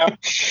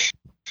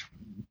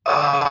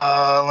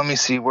 Let me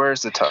see.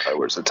 Where's the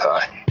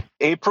tie?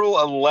 April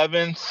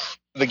 11th.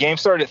 The game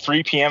started at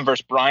 3 p.m.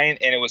 versus Bryant,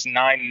 and it was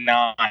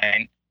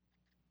 9-9.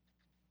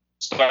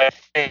 So I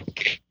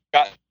think it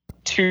got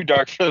too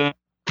dark for them.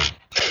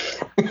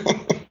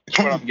 That's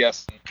what I'm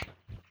guessing.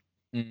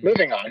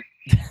 Moving on.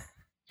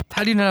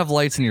 How do you not have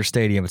lights in your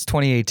stadium? It's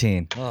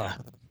 2018. Ugh.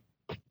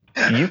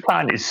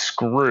 UConn is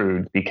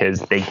screwed because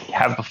they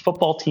have a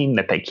football team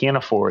that they can't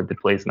afford that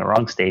plays in the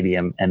wrong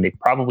stadium, and they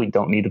probably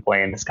don't need to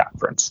play in this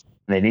conference.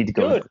 They need to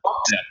go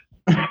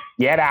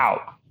get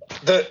out.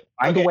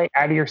 Find a way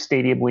out of your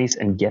stadium lease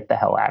and get the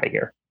hell out of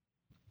here.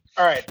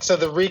 All right, so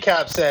the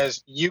recap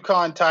says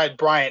UConn tied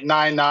Bryant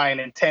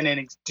 9-9 in 10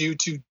 innings due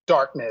to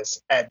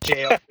darkness at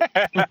jail. You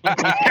can't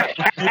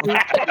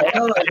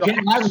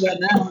lie to that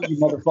now, you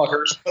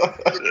motherfuckers.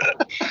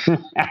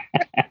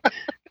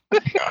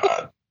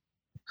 God.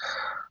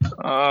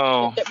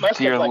 Oh, It must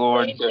dear have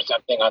Lord. rained or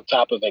something on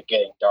top of it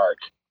getting dark.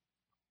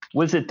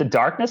 Was it the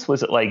darkness?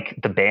 Was it like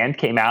the band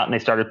came out and they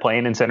started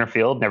playing in center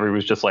field and everybody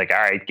was just like, all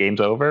right,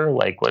 game's over?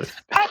 Like, what?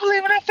 I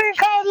believe in a thing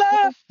called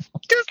love.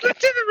 Just listen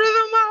to the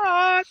rhythm of my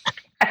heart.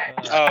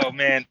 Oh,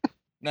 man.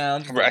 No,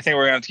 I think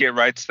we're going to have to get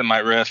rights to my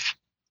riff.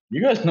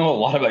 You guys know a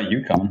lot about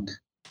UConn.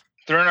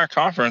 They're in our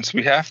conference.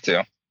 We have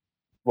to.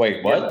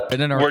 Wait, what?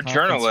 been in our We're conference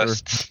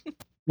journalists.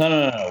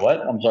 No. What?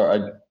 I'm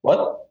sorry.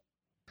 What?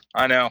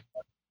 I know.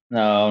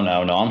 No.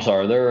 I'm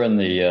sorry. They're in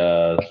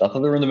the. I thought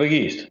they were in the Big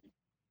East.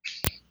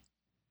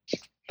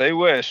 They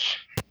wish.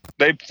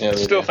 They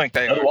still think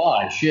they So do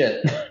are. I.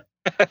 Shit.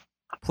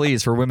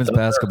 Please, for women's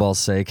basketball's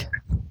sake.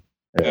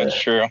 That's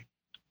true.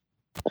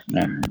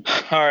 Yeah.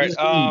 All right.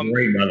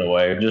 Great, by the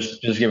way.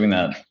 Just giving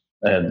that.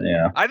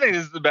 I think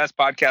this is the best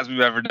podcast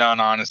we've ever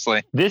done,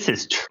 honestly. This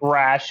is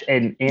trash.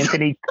 And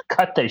Anthony,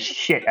 cut the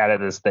shit out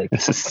of this thing.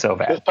 This is so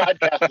This bad.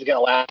 podcast is going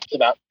to last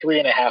about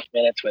 3.5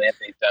 minutes when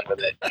Anthony's done with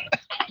it.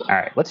 All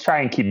right, let's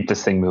try and keep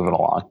this thing moving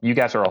along. You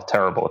guys are all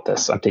terrible at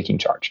this. I'm taking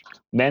charge.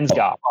 Men's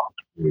golf.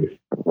 We're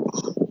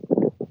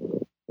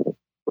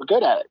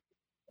good at it.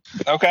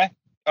 Okay.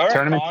 All right.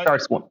 Tournament Colin.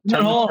 starts.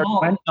 Tournament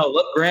starts when? No,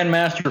 let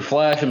Grandmaster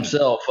Flash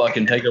himself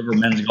fucking take over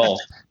men's golf.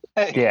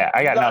 Hey, Yeah,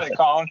 I got you nothing. it,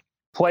 Colin.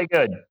 Play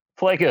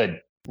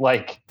good.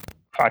 Like,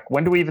 fuck.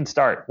 When do we even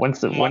start? When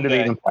do they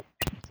Monday. even play?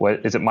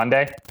 What is it?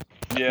 Monday?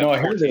 Yeah. No, I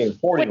heard they were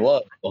 40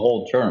 love the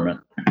whole tournament.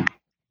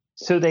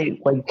 So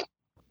they like.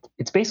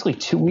 It's basically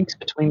 2 weeks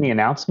between the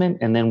announcement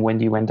and then when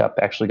do you end up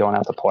actually going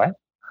out to play?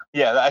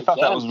 Yeah, I thought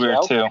that was weird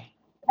too.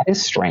 That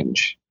is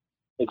strange.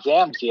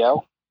 Exams,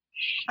 yo.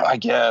 I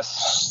guess.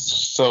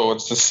 So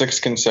it's the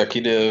 6th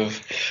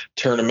consecutive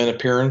tournament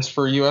appearance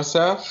for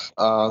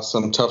USF.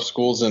 Some tough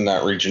schools in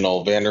that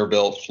regional: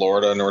 Vanderbilt,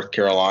 Florida, North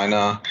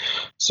Carolina.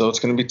 So it's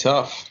going to be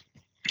tough.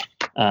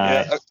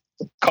 A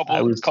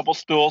couple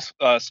schools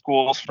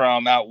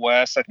from out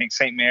west. I think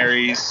St.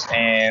 Mary's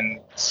and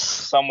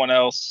someone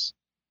else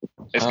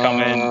is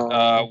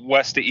coming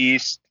west to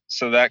east,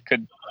 so that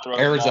could throw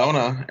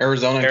Arizona, and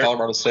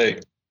Colorado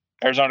State.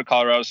 Arizona,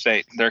 Colorado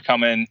State. They're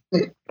coming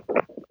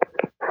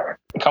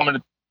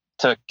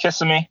to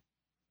Kissimmee.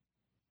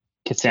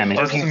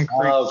 Carson Creek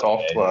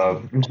Golf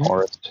Club.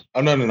 Forest.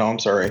 Oh no! I'm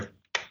sorry.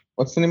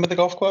 What's the name of the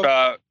golf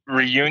club?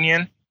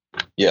 Reunion.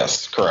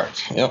 Yes,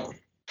 correct. Yep.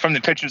 From the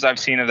pictures I've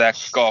seen of that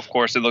golf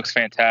course, it looks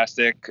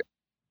fantastic.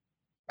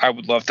 I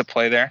would love to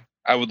play there.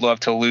 I would love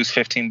to lose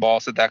 15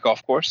 balls at that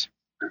golf course.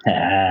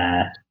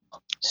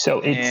 So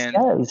it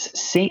says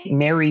St.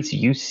 Mary's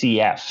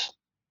UCF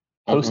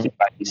hosted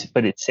by these,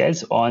 but it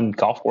says on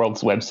Golf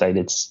World's website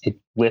it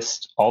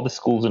lists all the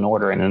schools in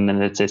order, and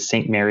then it says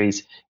St.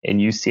 Mary's and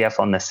UCF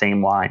on the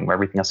same line where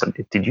everything else.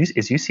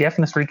 Is UCF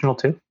in this regional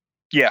too?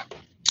 Yeah,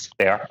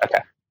 they are. Okay.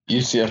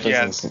 UCF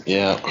is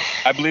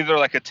I believe they're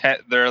like a 10.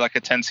 They're like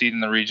a 10 seed in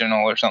the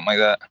regional or something like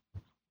that.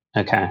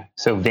 Okay.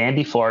 So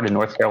Vandy, Florida,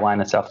 North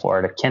Carolina, South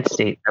Florida, Kent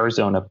State,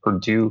 Arizona,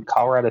 Purdue,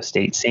 Colorado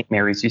State, St.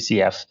 Mary's,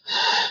 UCF,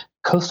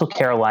 Coastal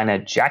Carolina,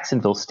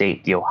 Jacksonville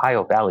State, the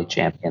Ohio Valley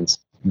champions,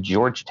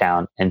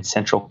 Georgetown, and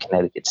Central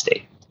Connecticut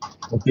State.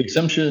 With the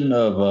exception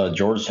of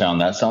Georgetown,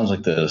 that sounds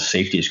like the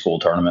safety school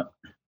tournament.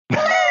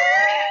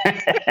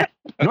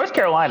 North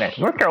Carolina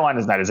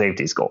is not a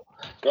safety school.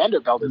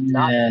 Vanderbilt is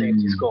not a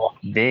safety school.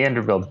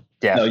 Vanderbilt,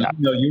 definitely.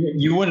 No,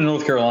 you went to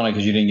North Carolina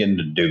because you didn't get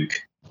into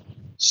Duke.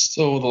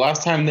 So the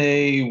last time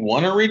they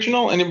won a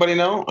regional, anybody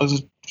know? Was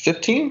it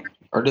 15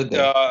 or did they?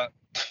 They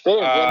didn't win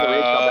the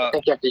regional, but I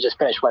think you have to just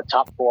finish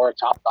top 4,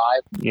 top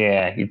 5.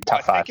 Yeah,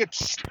 top 5.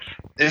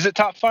 Is it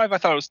top 5? I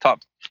thought it was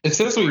top. It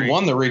says we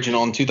won the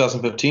regional in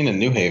 2015 in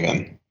New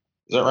Haven.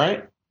 Is that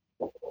right?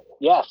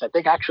 Yes, I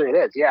think actually it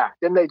is. Yeah,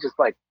 didn't they just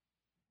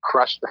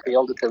crush the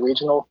field at the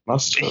regional?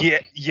 Must have. Yeah,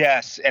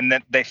 yes, and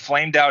then they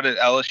flamed out at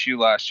LSU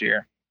last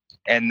year,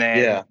 and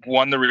then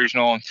won the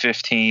regional in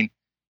 15,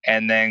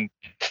 and then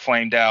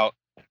flamed out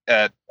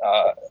at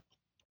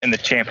in the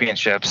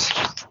championships.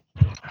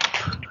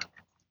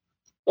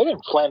 They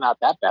didn't flame out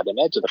that bad. They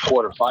made it to the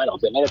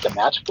quarterfinals. They made it to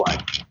match play.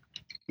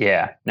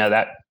 Yeah, no,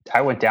 that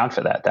I went down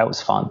for that. That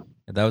was fun.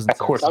 That was of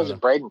course. That was in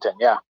Bradenton.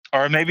 Yeah.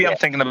 Or maybe I'm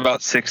thinking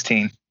about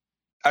 16.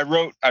 I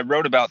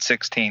wrote about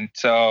 16.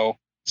 So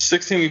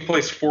 16, we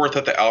placed 4th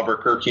at the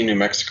Albuquerque, New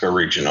Mexico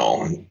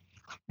regional,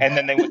 and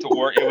then they went to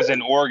Oregon. It was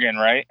in Oregon,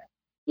 right?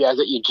 Yeah, it was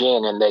at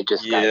Eugene, and they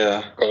just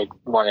they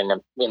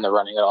weren't in the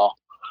running at all.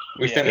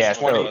 We finished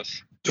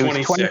 26.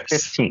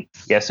 2015.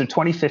 Yeah, so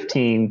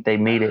 2015 they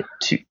made it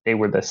to. They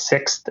were the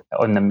 6th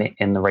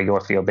in the regular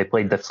field. They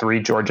played the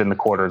 3 Georgia in the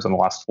quarters and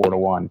lost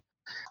 4-1.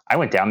 I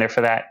went down there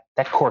for that.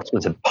 That course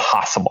was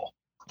impossible.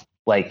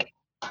 I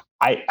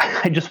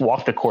just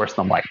walked the course and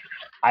I'm like,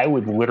 I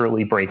would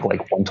literally break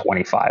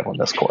 125 on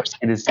this course.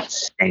 It is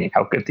insane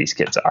how good these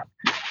kids are,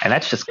 and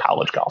that's just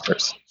college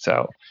golfers.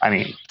 So I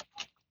mean,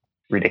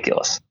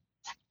 ridiculous.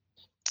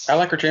 I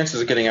like our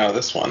chances of getting out of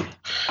this one.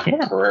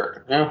 Yeah,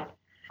 we're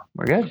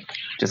good.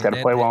 Just got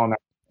to play well in there.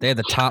 They had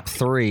the top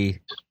 3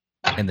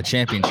 in the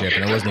championship,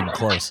 and it wasn't even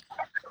close.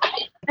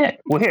 Yeah.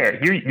 Well, here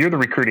you're the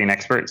recruiting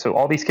expert. So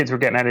all these kids were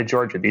getting out of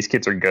Georgia. These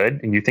kids are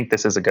good, and you think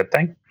this is a good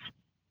thing?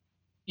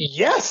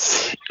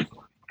 Yes.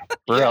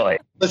 Really?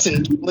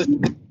 Listen.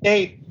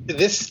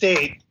 This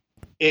state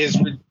is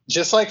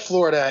just like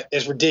Florida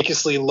is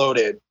ridiculously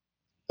loaded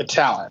with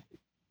talent.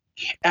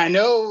 And I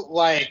know,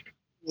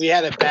 we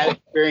had a bad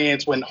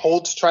experience when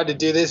Holtz tried to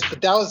do this,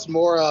 but that was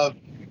more of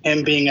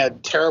him being a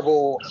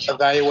terrible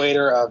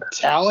evaluator of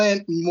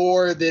talent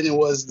more than it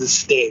was the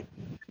state.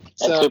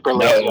 So, super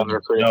lazy on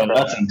recruiting. No,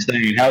 that's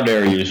insane. How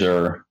dare you,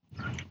 sir?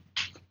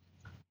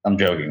 I'm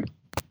joking.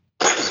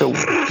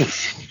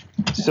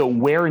 So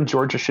where in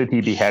Georgia should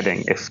he be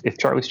heading if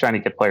Charlie's trying to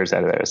get players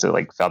out of there? Is it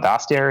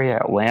Valdosta area,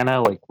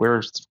 Atlanta? Where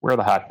are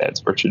the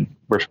hotbeds? Where should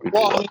we be?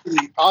 Well,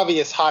 the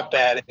obvious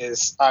hotbed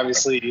is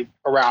obviously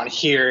around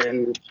here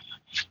in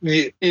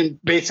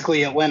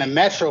basically Atlanta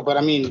Metro. But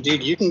I mean,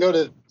 dude, you can go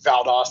to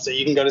Valdosta,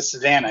 you can go to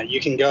Savannah,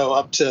 you can go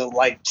up to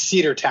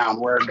Cedartown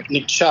where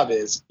Nick Chubb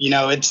is.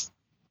 It's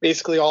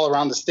basically all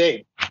around the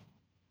state.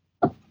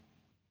 All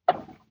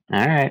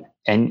right.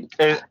 And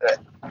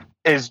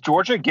is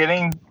Georgia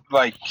getting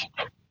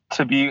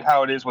to be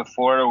how it is with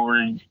Florida,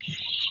 where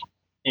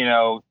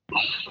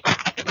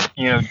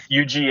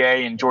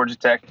UGA and Georgia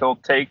Tech, they'll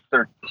take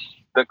the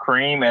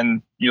cream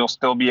and you'll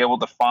still be able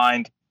to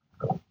find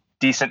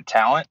decent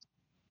talent?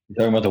 You're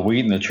talking about the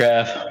wheat and the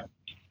chaff?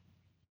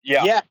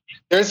 Yeah.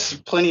 There's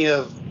plenty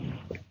of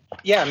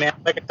man.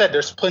 Like I said,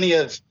 there's plenty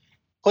of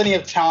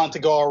talent to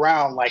go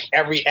around.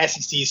 Every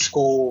SEC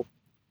school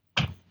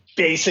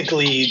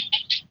basically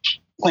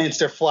plants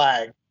their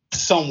flag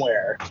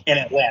somewhere in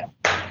Atlanta.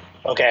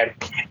 Okay.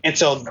 And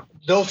so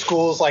those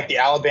schools like the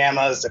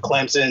Alabamas, the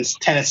Clemsons,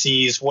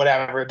 Tennessees,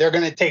 whatever, they're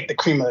going to take the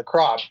cream of the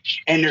crop.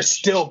 And there's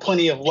still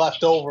plenty of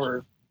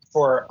leftover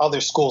for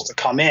other schools to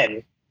come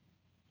in.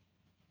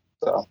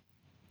 So.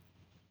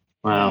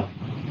 Wow.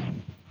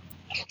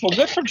 Well,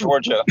 good for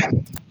Georgia.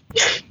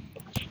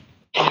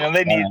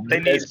 They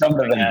need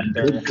something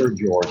after for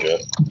Georgia.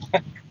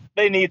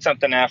 They need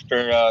something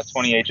after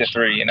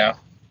 28-3.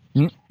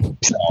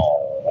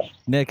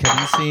 Nick, have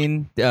you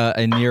seen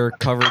in your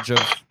coverage of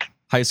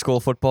high school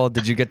football?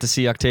 Did you get to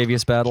see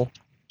Octavius battle?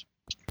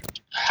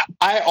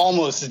 I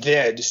almost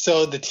did.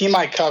 So the team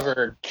I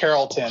covered,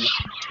 Carrollton,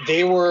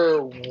 they're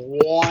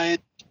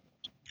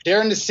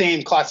in the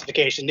same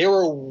classification. They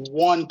were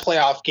one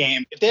playoff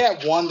game. If they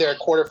had won their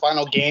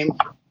quarterfinal game,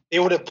 they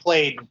would have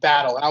played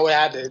battle, and I would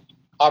have had the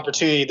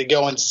opportunity to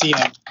go and see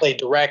them play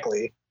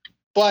directly.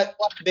 But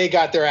they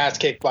got their ass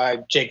kicked by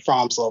Jake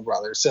Fromm's little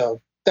brother, so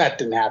that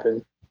didn't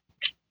happen.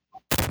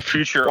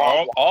 Future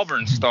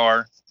Auburn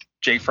star,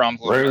 Jake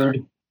Fromm's little brother.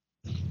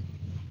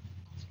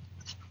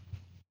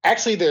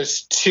 Actually,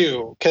 there's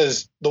two,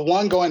 because the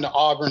one going to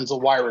Auburn's a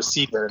wide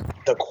receiver.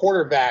 The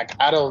quarterback,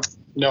 I don't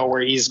know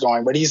where he's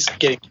going, but he's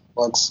getting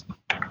looks.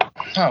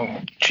 Oh,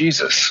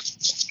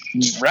 Jesus.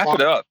 Wrap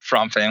it up,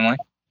 Fromm family.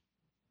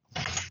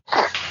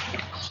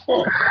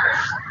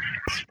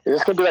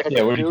 This could be like a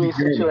Gaduli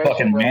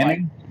situation where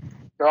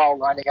they're all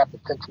lining up in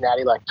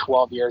Cincinnati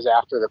 12 years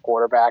after the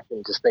quarterback,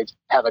 and just they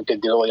have a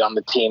Gaduli on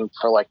the team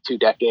for 2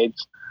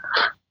 decades.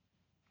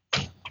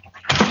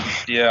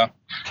 Yeah.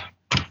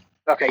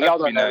 Okay, y'all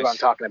don't know who I'm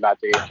talking about,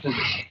 do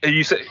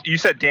you? You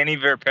said Danny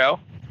Verpel?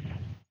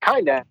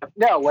 Kind of.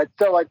 No,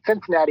 so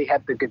Cincinnati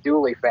had the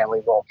Gaduli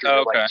family roll through.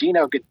 Oh, okay.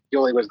 Gino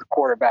Gaduli was the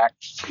quarterback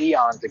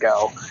eons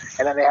ago,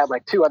 and then they had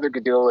 2 other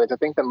Gadulis. I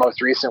think the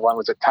most recent one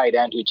was a tight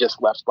end who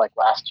just left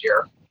last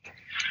year.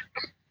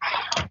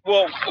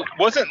 Well,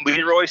 wasn't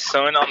Leroy's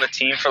son on the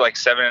team for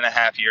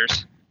 7.5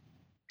 years?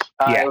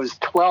 It was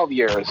 12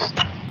 years.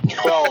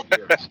 12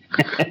 years.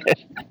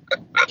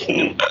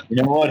 You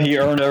know what? He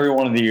earned every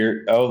one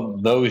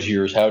of those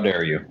years. How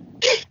dare you?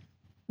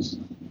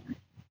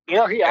 He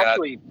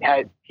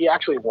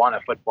actually won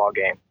a football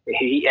game.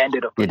 He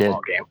ended a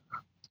football game.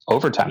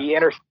 Overtime. He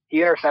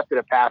intercepted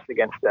a pass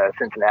against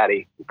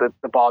Cincinnati.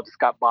 The ball just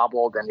got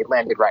bobbled and he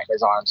landed right in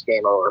his arms.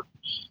 Game over.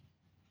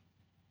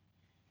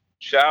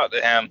 Shout out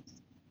to him.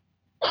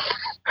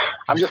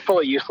 I'm just full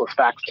of useless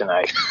facts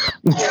tonight.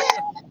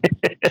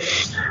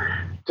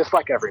 Just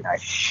like every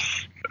night.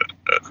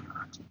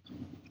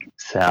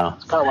 So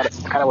it's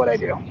kind of what I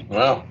do.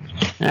 Well, all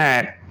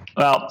right.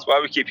 Well, that's why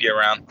we keep you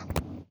around.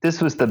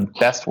 This was the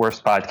best,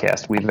 worst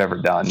podcast we've ever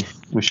done.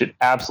 We should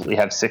absolutely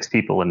have 6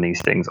 people in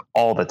these things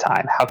all the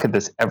time. How could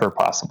this ever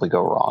possibly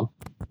go wrong?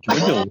 Can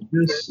we delete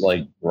this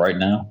right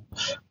now?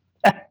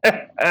 All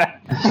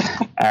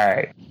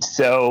right.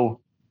 So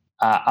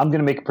I'm going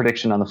to make a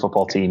prediction on the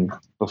football team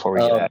before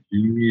we get that.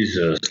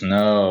 Jesus,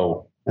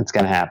 no. It's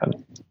going to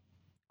happen.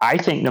 I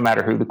think no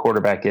matter who the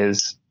quarterback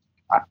is,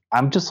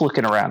 I'm just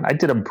looking around. I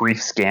did a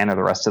brief scan of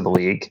the rest of the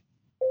league.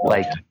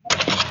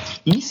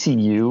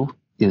 ECU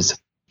is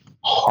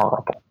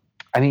horrible.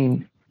 I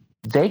mean,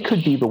 they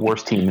could be the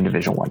worst team in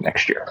Division I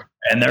next year.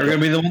 And they're going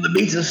to be the one that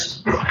beats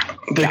us.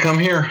 They come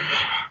here.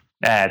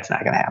 It's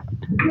not going to happen.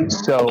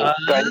 So,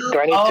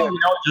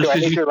 do I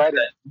need to write it?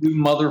 You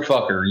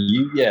motherfucker.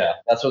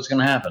 That's what's going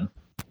to happen.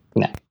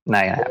 No,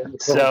 not going to happen.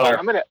 So,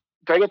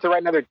 do I get to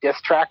write another diss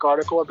track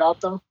article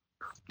about them?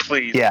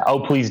 Please. Yeah.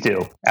 Oh, please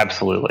do.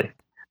 Absolutely.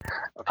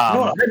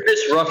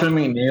 This roughing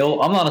me,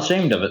 Neil. I'm not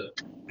ashamed of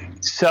it.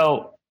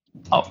 So,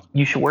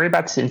 you should worry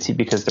about Cincy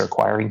because they're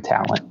acquiring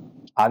talent.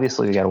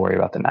 Obviously, we got to worry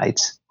about the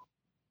Knights,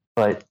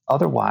 but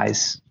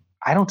otherwise,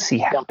 I don't see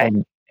how.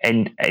 And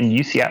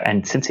UCF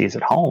and Cincy is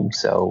at home,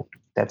 so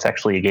that's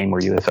actually a game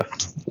where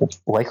USF will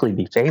likely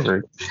be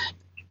favored.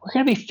 We're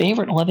going to be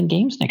favored in 11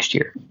 games next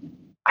year.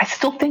 I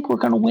still think we're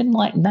going to win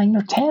 9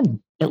 or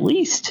 10 at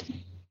least.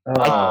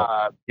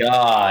 Oh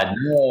God!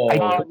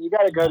 No. You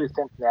got to go to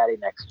Cincinnati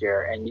next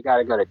year, and you got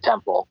to go to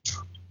Temple.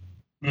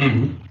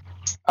 Mm-hmm.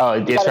 Oh,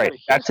 that's right.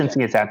 That's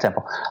Cincy is at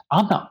Temple.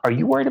 I'm not. Are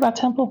you worried about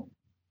Temple?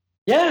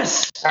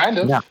 Yes, kind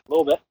of. No. A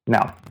little bit.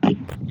 No.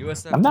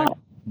 USF. I'm not.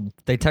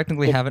 They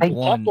technically haven't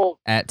won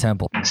at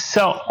Temple.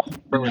 So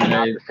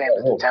not the same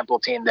as the Temple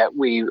team that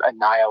we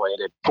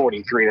annihilated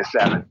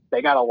 43-7.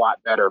 They got a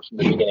lot better from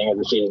the beginning of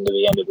the season to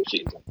the end of the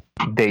season.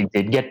 They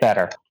did get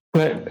better,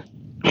 but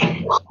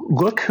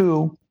look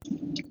who.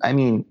 I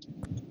mean,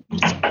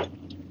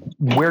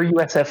 where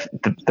USF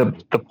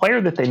the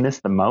player that they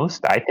missed the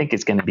most, I think,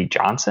 is going to be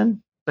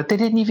Johnson, but they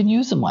didn't even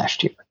use him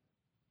last year.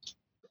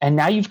 And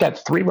now you've got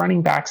 3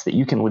 running backs that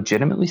you can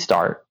legitimately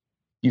start.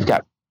 You've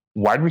got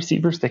wide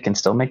receivers that can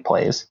still make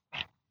plays.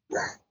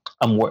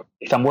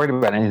 If I'm worried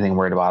about anything, I'm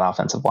worried about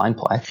offensive line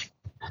play.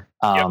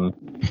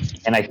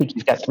 And I think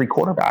you've got 3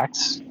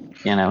 quarterbacks,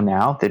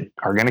 now that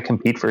are going to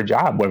compete for a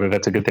job, whether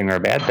that's a good thing or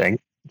a bad thing.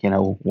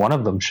 One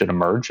of them should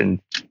emerge and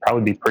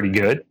probably be pretty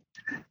good.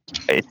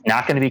 It's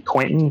not going to be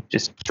Quentin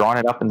just drawing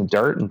it up in the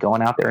dirt and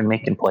going out there and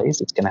making plays.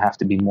 It's going to have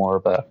to be more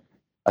of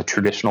a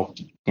traditional,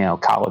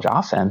 college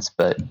offense.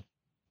 But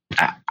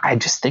I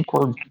just think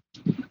we're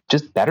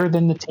just better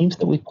than the teams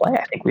that we play.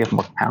 I think we have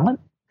more talent.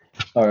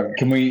 All right,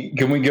 can we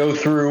go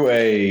through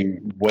a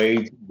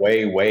way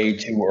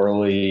too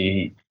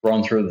early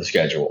run through the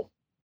schedule?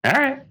 All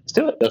right, let's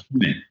do it. That's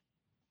me.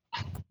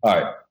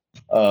 All right.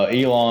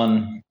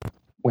 Elon,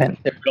 Win.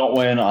 if we don't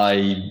win,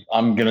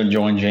 I'm going to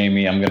join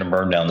Jamie. I'm going to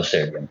burn down the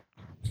stadium.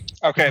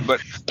 Okay,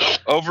 but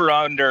over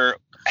under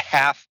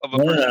half of a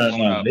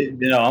person.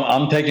 No.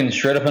 I'm taking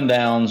straight up and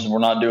downs. We're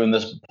not doing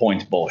this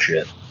points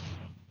bullshit.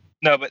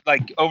 No, but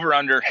like over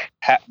under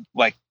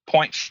like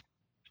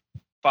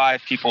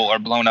 0.5 people are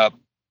blown up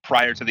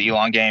prior to the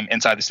Elon game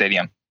inside the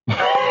stadium.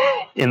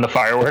 In the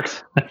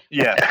fireworks?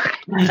 Yeah.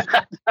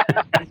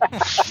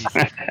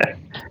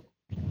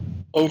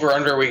 Over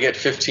under, we get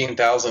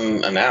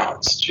 15,000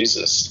 announced.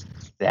 Jesus.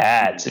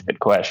 That's a good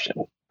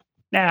question.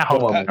 Nah,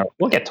 hold on.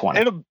 We'll get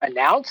 20.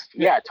 Announced?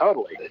 Yeah,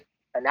 totally.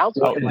 Announced?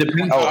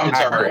 I'm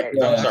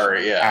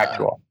sorry. Yeah.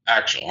 Actual.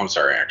 I'm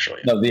sorry,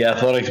 actually. No, the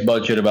athletics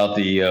budget about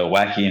the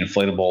wacky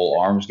inflatable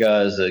arms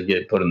guys that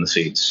get put in the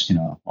seats,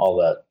 all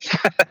that.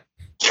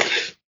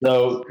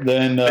 So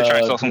then. They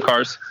try to sell some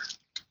cars.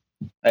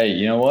 Hey,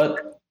 you know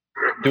what?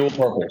 Dual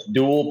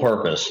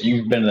purpose.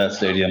 You've been to that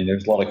stadium.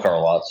 There's a lot of car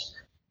lots.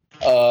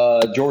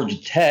 Georgia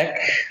Tech.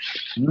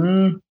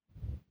 Terrifying.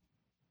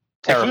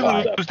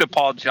 If we lose to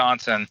Paul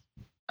Johnson,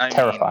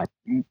 terrifying.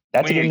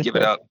 That's we need to give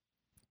it up.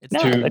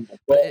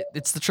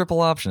 It's the triple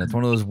option. It's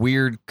one of those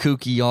weird,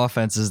 kooky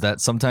offenses that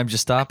sometimes you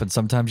stop and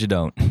sometimes you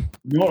don't.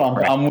 You know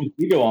what? I'm with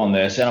Vito on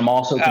this, and I'm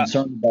also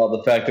concerned about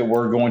the fact that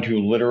we're going to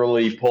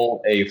literally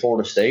pull a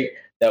Florida State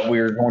that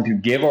we're going to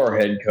give our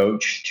head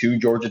coach to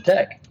Georgia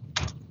Tech.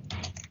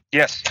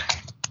 Yes.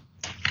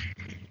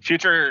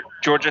 Future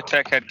Georgia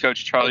Tech head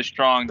coach Charlie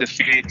Strong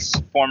defeats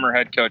former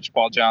head coach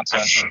Paul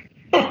Johnson.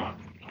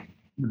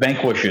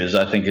 Vanquishes,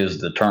 I think, is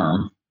the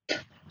term.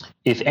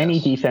 If any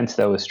defense,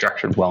 though, is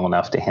structured well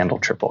enough to handle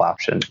triple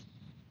option,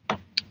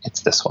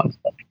 it's this one.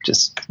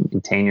 Just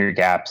contain your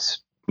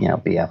gaps,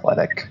 be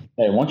athletic.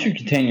 Hey, once you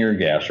contain your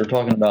gaps, we're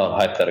talking about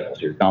hypotheticals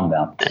here. Calm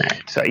down.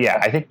 So, yeah,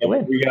 I think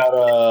we got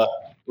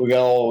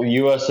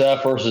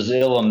USF versus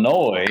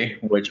Illinois,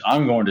 which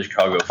I'm going to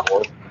Chicago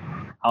for.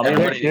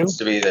 Everybody needs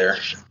to be there.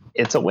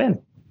 It's a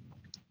win.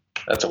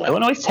 That's a win.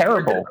 Illinois is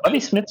terrible. Lovie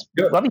Smith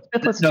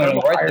was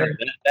terrible. Right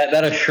there.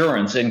 That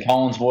assurance in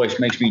Colin's voice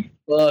makes me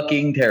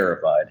fucking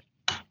terrified.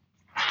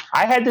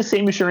 I had the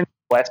same assurance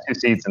the last 2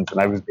 seasons, and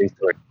I was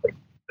basically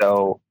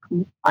so.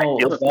 I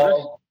feel the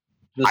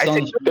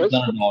Suns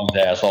dog's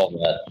ass, all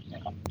that.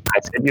 I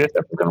said USF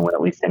was going to win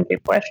at least 10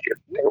 games last year.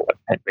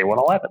 They won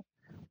 11.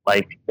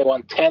 They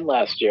won 10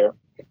 last year.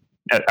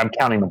 I'm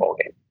counting the bowl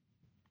game.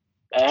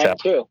 And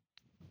 2.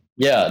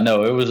 Yeah,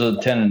 no, it was a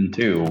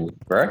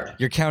 10-2, correct?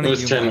 You're counting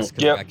UMass because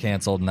it got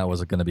canceled, and that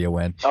was going to be a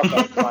win.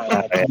 Okay, fine.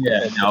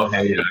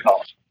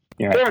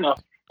 Fair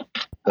enough.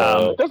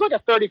 There's like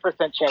a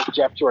 30% chance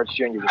Jeff George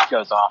Jr. just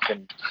goes off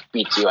and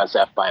beats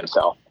USF by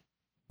himself.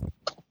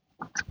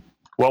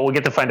 Well, we'll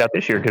get to find out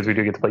this year because we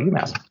do get to play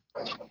UMass.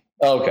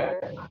 Okay.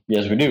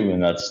 Yes, we do,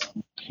 and that's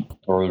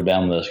further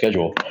down the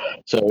schedule.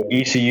 So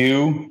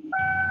ECU.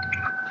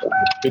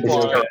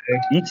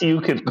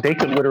 ECU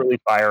could literally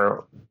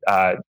fire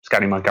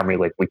Scotty Montgomery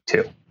like week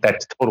 2.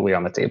 That's totally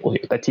on the table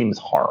here. That team is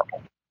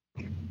horrible.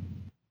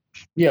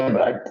 Yeah,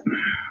 but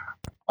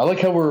I like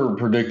how we're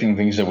predicting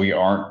things that we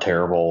aren't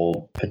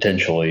terrible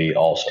potentially.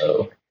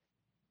 Also,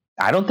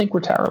 I don't think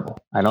we're terrible.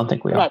 I don't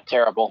think we are. Not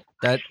terrible.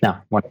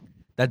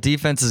 That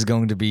defense is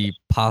going to be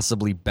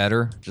possibly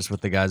better just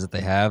with the guys that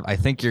they have. I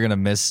think you're going to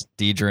miss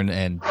Deidrin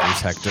and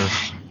Bruce Hector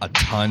a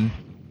ton.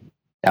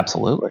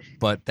 Absolutely.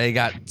 But they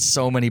got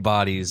so many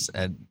bodies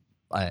in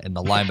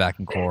the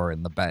linebacking core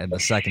and the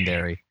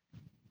secondary.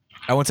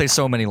 I won't say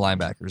so many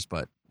linebackers,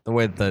 but the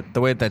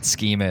way that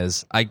scheme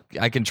is, I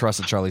can trust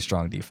a Charlie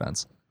Strong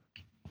defense.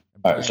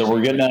 All right, so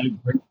we're getting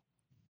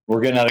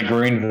out of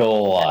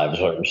Greenville alive, is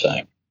what you're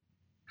saying.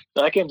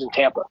 That game's in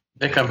Tampa.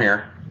 They come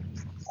here.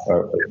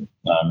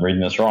 I'm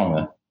reading this wrong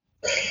then.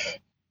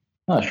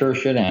 Oh, sure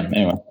shit am.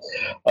 Anyway.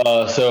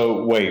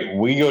 So wait,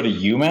 we go to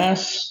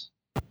UMass?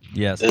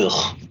 Yes.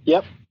 Ugh.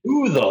 Yep.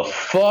 Who the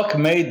fuck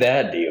made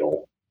that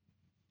deal?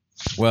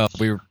 Well,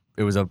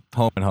 it was a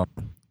home and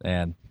home,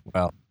 and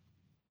got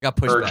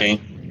pushed Hurricane.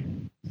 back.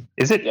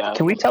 Is it? Yeah.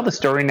 Can we tell the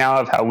story now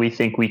of how we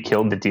think we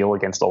killed the deal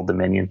against Old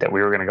Dominion? That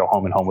we were going to go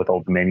home and home with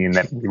Old Dominion.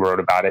 That we wrote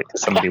about it to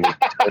somebody.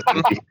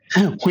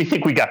 We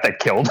think we got that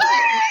killed.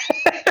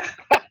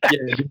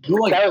 Yeah,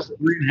 we're like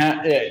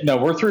 3.5. No,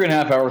 we're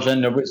 3.5 hours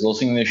in. Nobody's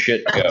listening to this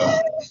shit go.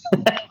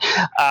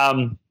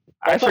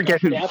 I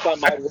forget who. On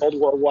my World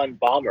War I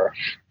bomber.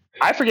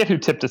 I forget who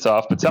tipped us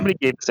off, but somebody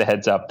gave us a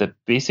heads up that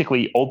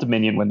basically Old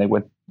Dominion, when they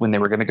were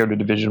going to go to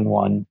Division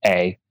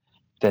 1A,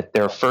 that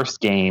their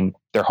first game,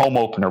 their home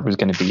opener, was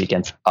going to be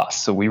against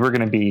us. So we were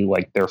going to be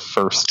like their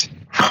first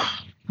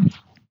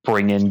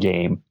bring-in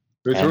game.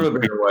 We threw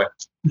it away.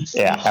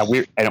 Yeah,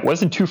 and it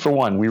wasn't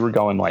 2-for-1. We were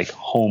going like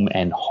home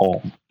and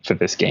home for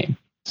this game.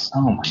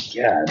 Oh my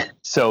god!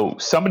 So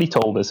somebody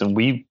told us, and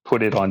we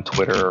put it on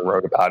Twitter or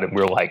wrote about it. And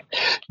we were like,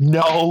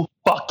 "No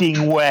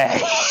fucking way!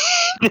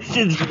 This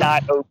is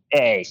not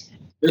okay.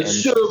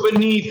 It's so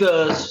beneath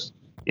us."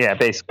 Yeah,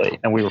 basically,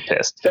 and we were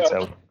pissed.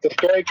 So the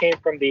story came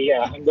from the.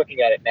 I'm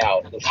looking at it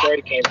now. The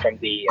story came from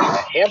the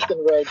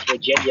Hampton Roads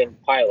Virginian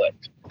pilot.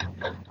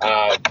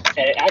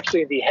 And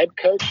actually, the head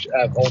coach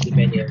of Old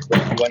Dominion was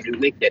the one who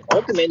leaked it.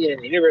 Old Dominion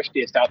and the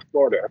University of South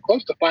Florida are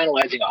close to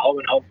finalizing a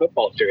home-and-home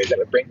football series that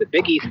would bring the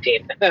Big East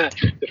team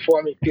to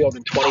Foreman Field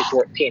in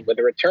 2014, with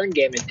a return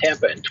game in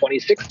Tampa in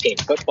 2016,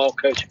 football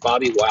coach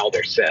Bobby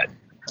Wilder said.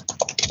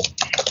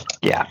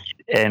 Yeah,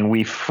 and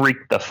we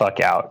freaked the fuck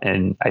out,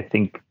 and I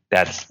think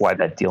that's why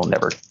that deal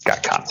never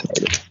got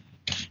consummated.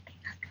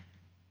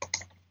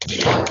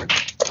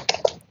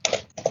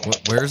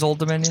 Where's Old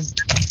Dominion?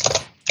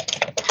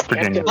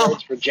 Virginia. Hampton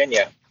Roads,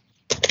 Virginia.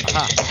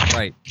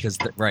 Right. Because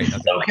right.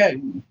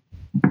 Okay.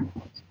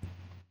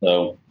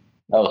 So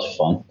that was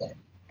fun.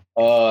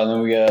 And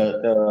then we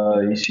got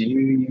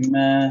ECU,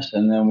 UMass,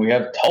 and then we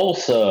have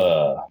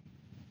Tulsa.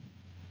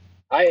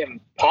 I am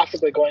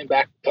possibly going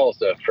back to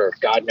Tulsa for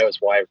God knows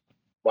why.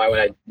 Why would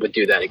I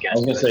do that again? I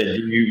was gonna say,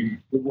 do you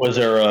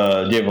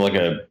have like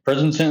a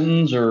prison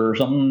sentence or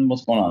something?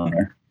 What's going on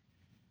there?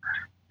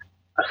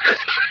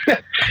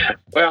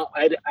 Well,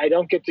 I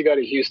don't get to go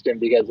to Houston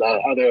because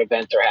other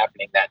events are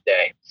happening that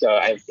day. So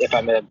if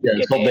I'm going to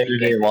it's called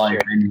day-to-day life,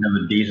 and you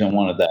have a decent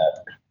one at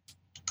that.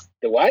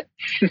 The what?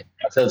 I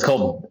said it's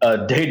called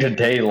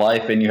day-to-day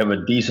life, and you have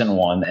a decent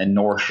one, and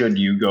nor should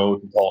you go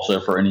to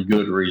Tulsa for any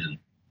good reason.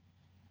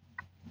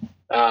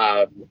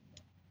 Yeah,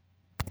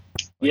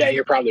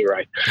 you're probably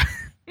right.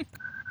 Yeah.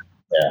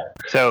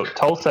 So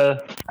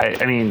Tulsa,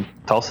 I mean,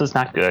 Tulsa's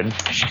not good.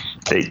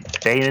 They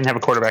didn't have a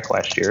quarterback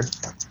last year.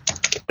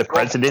 The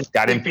president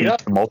got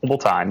impeached multiple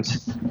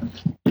times.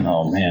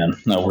 Oh man,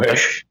 no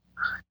wish.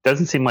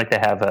 Doesn't seem like they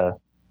have a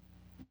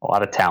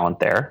lot of talent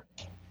there.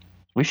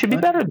 We should be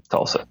better than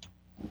Tulsa.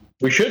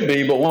 We should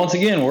be, but once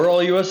again, we're all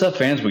USF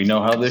fans. We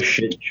know how this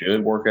shit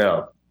should work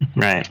out.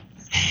 Right.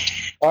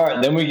 All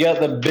right, then we got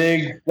the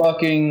big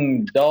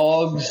fucking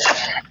dogs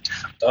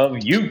of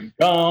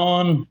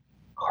UConn.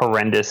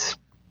 Horrendous.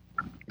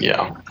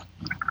 Yeah.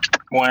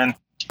 Win.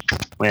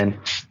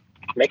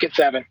 Make it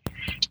 7.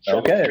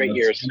 Okay. Straight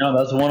years. No,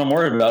 that's the one I'm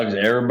worried about because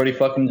everybody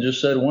fucking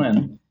just said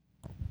win.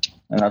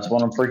 And that's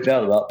what I'm freaked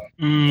out about.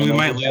 We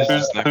might lose.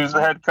 Who's the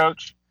head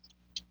coach?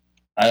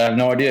 I have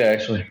no idea,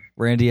 actually.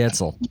 Randy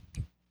Edsel.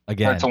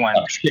 Again. That's a win.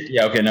 Oh, shit.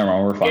 Yeah, okay, never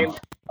mind. We're fine.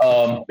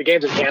 The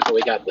game's in Tampa.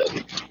 We got this.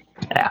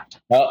 Yeah.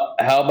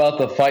 How about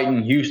the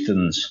fighting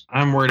Houstons?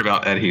 I'm worried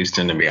about Ed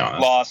Houston, to be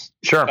honest. Loss.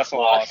 Sure. That's a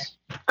loss.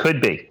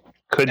 Could be.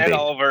 Ed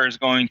Oliver is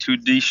going to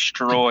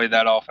destroy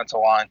that offensive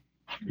line.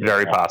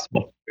 Very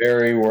possible.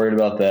 Very worried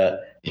about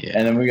that. Yeah.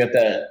 And then we got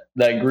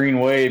that green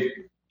wave.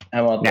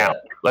 How about Now,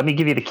 that? let me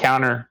give you the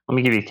counter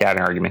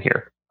argument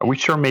here. Are we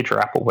sure Major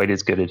Applewhite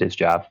is good at his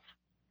job?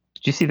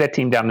 Did you see that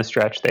team down the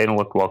stretch? They didn't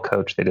look well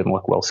coached. They didn't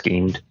look well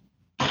schemed.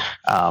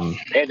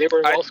 Hey, they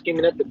were all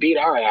scheming up to beat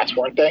our ass,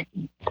 weren't they?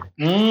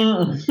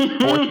 4th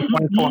and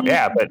 24.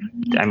 Yeah, but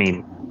I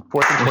mean,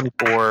 4th and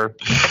 24,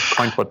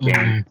 coin flip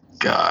game.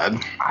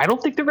 God. I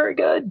don't think they're very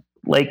good.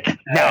 Like,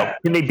 no,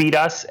 can they beat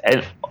us?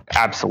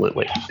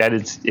 Absolutely. That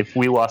is, if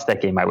we lost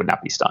that game, I would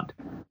not be stunned.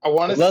 I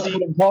want to That's see.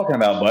 what I'm talking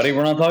about, buddy.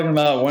 We're not talking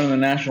about winning the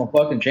national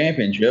fucking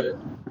championship.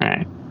 All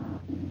right.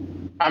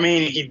 I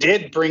mean, he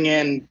did bring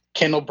in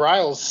Kendall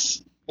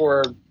Briles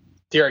for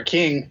Derek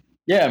King.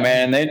 Yeah,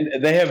 man.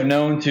 They have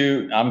known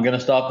to. I'm gonna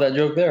stop that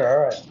joke there. All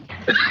right.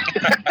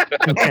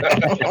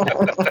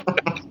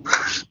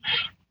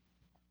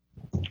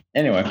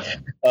 Anyway,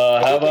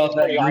 how about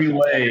that green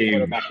wave?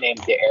 Quarterback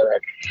named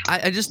Derek.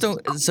 I just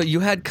don't. So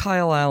you had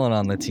Kyle Allen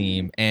on the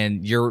team,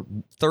 and your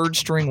third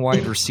string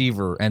wide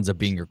receiver ends up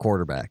being your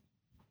quarterback.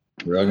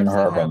 We're gonna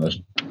harp on this.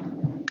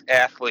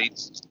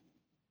 Athletes.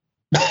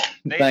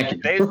 Thank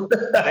you.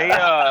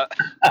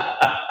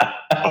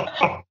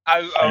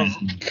 I was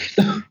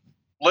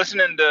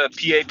listening to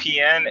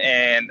PAPN,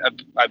 and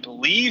I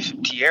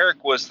believe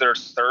Derek was their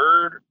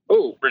third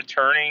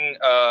returning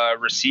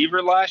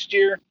receiver last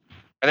year.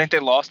 I think they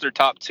lost their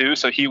top 2,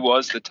 so he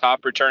was the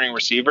top returning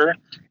receiver,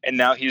 and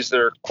now he's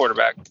their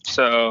quarterback.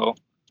 So,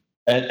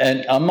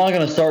 and I'm not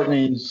going to start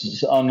any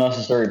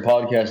unnecessary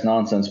podcast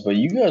nonsense, but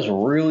you guys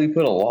really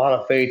put a lot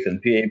of faith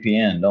in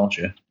PAPN, don't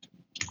you?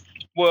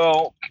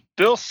 well,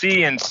 Bill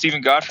C. and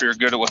Stephen Godfrey are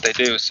good at what they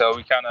do, so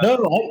we kind of...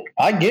 No,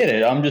 I get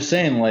it. I'm just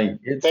saying, like...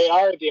 They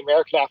are the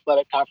American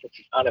Athletic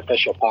Conference's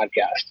unofficial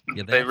podcast.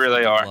 Yeah, They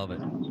really are. Love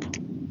it.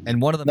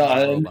 And one of them.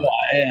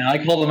 And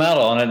I called them out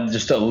on it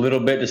just a little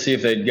bit to see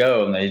if they'd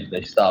go, and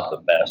they stopped the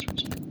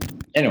bastards.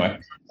 Anyway,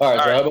 all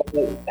right.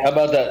 So how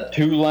about that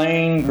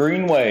Tulane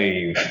Green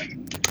Wave?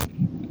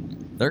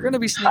 They're going to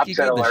be sneaky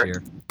good this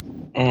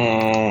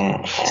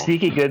year.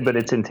 Sneaky good, but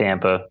it's in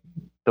Tampa.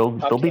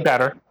 They'll be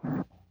better.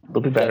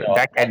 They'll be better.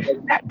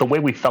 The way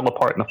we fell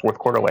apart in the fourth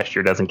quarter last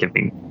year doesn't give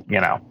me,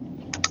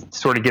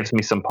 sort of gives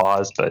me some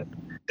pause, but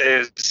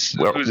who's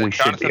we it? should be.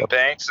 Jonathan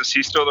Banks? Is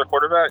he still their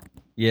quarterback?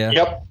 Yeah.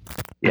 Yep.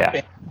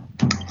 Yeah.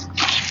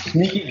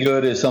 Sneaky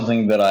good is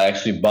something that I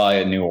actually buy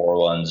in New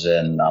Orleans,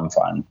 and I'm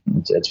fine.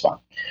 It's fine.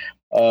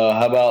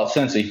 How about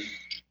Cincy?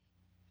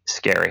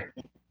 Scary.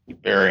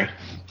 Very.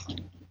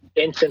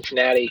 In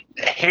Cincinnati,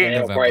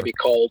 it'll probably be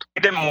cold.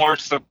 He didn't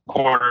watch the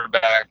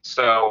quarterback,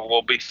 so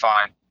we'll be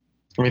fine.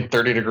 I mean,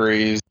 30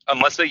 degrees.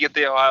 Unless they get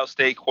the Ohio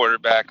State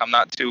quarterback, I'm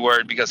not too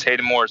worried because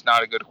Hayden Moore is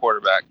not a good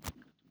quarterback.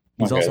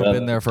 He's also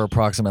been there for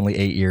approximately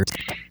 8 years.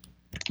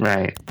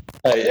 Right.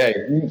 Hey,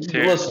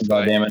 listen,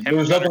 goddammit. There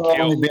was nothing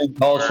wrong with being in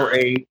college for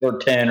 8 or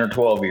 10 or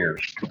 12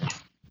 years.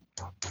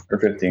 Or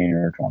 15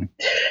 or 20.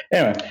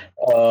 Anyway,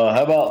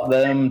 how about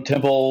them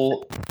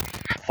Temple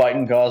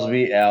fighting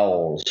Cosby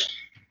Owls?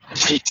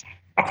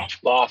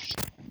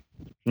 Lost.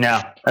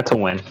 No, that's a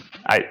win.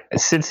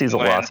 Since he's a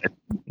loss,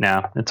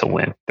 no, it's a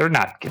win. They're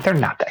not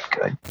that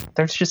good.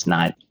 They're just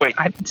not. Wait,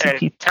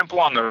 Temple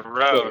on the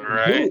road,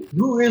 right?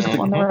 Who is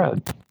on the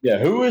road? Yeah,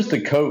 who is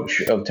the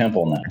coach of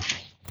Temple now?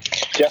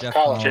 Jeff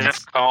Collins.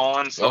 Jeff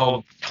Collins,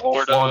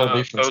 Florida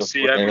OC,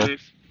 I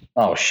believe.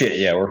 Oh shit!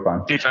 Yeah, we're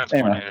fine. Defense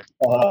anyway,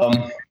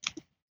 coordinator.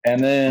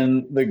 And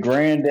then the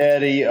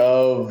granddaddy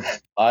of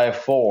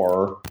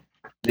I-4,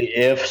 the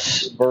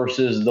ifs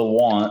versus the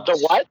wants. The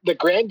what? The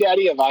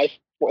granddaddy of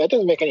I-4? That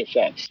doesn't make any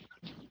sense.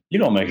 You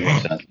don't make any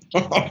sense.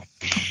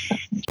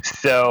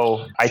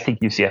 So I think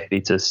UCF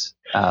beats us.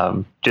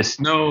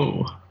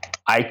 No.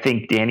 I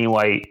think Danny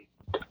White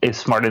is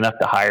smart enough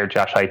to hire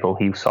Josh Heupel.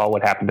 He saw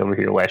what happened over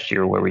here last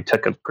year where we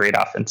took a great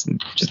offense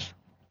and just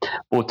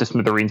blew it to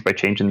smithereens by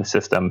changing the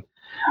system.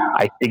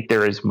 I think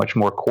there is much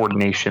more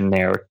coordination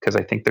there because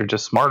I think they're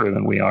just smarter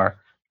than we are.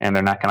 And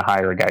they're not going to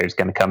hire a guy who's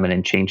going to come in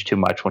and change too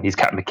much when he's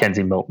got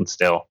Mackenzie Milton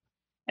still.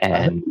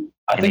 And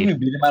I think we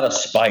beat him out of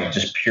spite,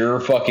 just pure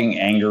fucking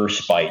anger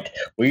spite.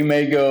 We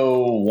may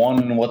go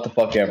one what the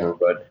fuck ever,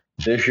 but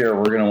this year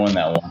we're going to win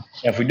that one.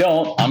 If we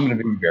don't, I'm going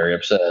to be very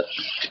upset.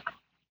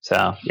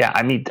 So, yeah,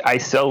 I mean,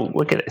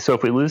 look at it. So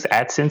if we lose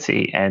at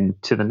Cincy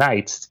and to the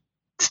Knights,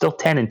 it's still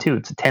 10-2.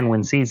 It's a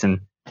 10-win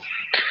season.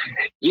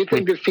 You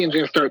think this team's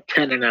going to start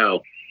 10-0?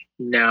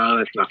 No,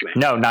 that's not going to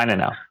happen. No,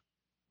 9-0.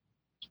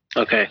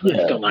 Okay,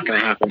 that's still not going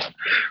to happen.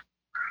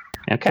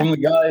 Okay. From the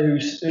guy who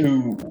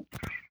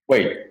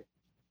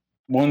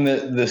when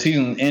the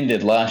season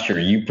ended last year,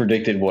 you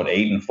predicted what,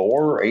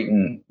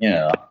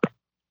 8-4,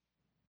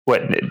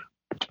 What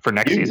for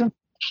next season?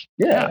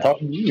 Yeah,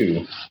 talking to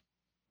you,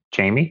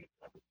 Jamie.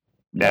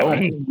 No,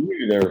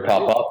 you there,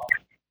 pop up.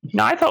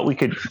 No, I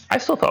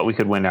still thought we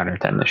could win 9 or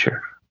 10 this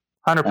year.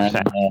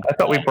 100%. I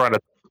thought we brought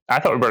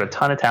a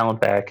ton of talent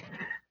back.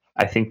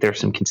 I think there's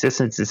some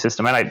consistency in the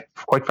system, and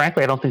quite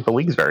frankly, I don't think the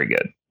league's very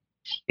good.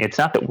 It's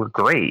not that we're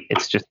great;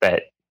 it's just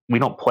that we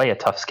don't play a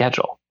tough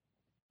schedule.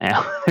 And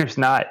it's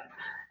not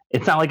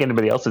like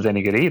anybody else is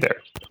any good either.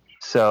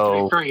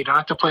 So you don't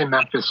have to play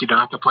Memphis. You don't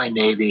have to play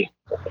Navy.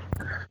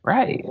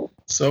 Right.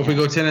 So if we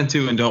go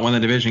 10-2 and don't win the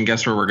division,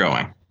 guess where we're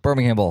going?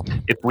 Birmingham Bowl.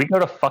 If we go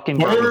to fucking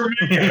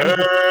Birmingham,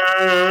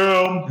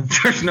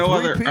 there's no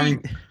other. I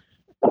mean,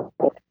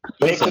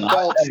 listen,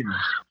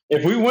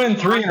 if we win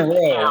 3 in a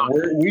row,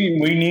 we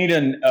need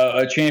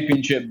a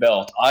championship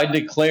belt. I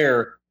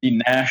declare the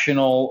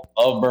National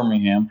of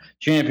Birmingham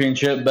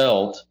championship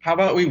belt. How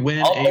about we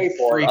win a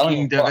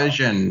freaking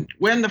division?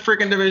 Win the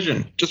freaking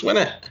division. Just win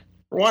it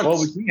for once. Well,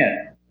 we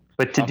can't.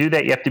 But to do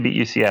that, you have to beat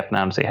UCF.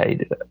 Now I'm saying how you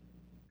do it.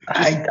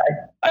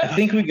 I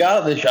think we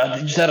got it this year. I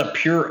just out of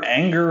pure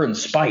anger and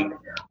spite.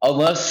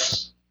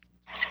 Unless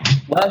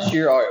last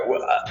year,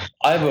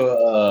 I have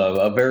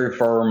a very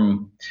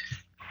firm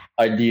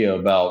idea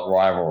about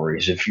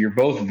rivalries. If you're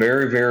both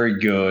very, very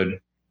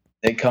good,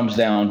 it comes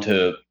down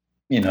to,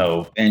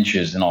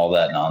 inches and all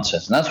that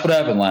nonsense. And that's what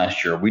happened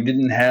last year. We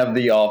didn't have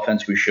the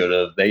offense we should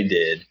have. They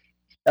did.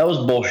 That was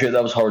bullshit.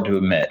 That was hard to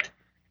admit.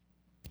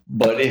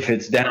 But if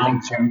it's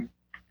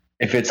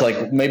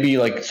like maybe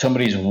like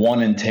somebody's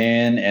 1-10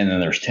 and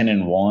then there's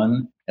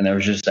 10-1 and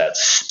there's just that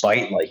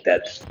spite, like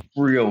that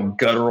real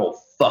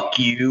guttural fuck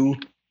you,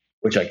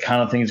 which I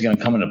kind of think is going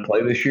to come into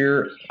play this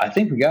year, I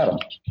think we got them.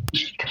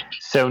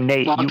 So,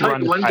 Nate, I'll tell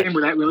you one game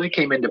where that really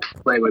came into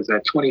play was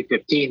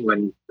 2015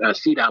 when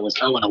CDOT was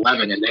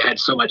 0-11 and they had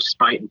so much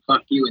spite and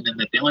fuck you, and then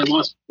they only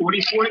lost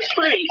 44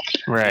 straight.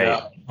 Right.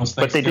 Yeah,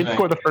 but they did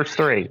score the first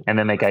 3, and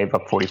then they gave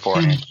up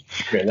 44.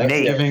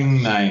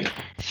 Thanksgiving night.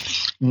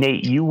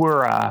 Nate, you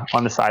were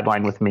on the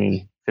sideline with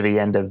me for the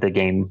end of the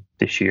game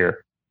this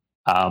year.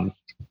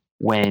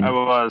 When I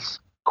was.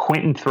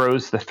 Quentin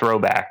throws the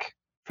throwback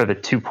for the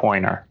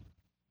 2-pointer.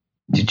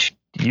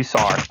 You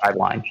saw our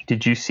sideline.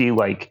 Did you see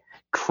like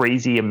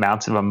crazy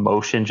amounts of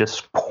emotion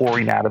just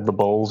pouring out of the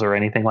Bulls or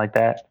anything like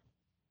that?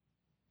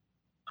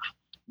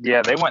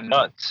 Yeah, they went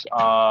nuts.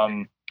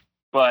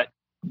 But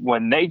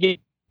when they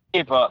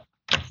gave up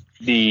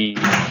the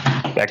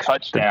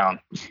touchdown,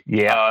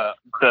 the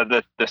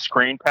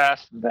screen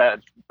pass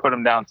that put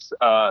them down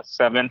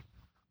 7,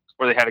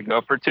 where they had to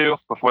go for 2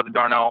 before the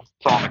Darnell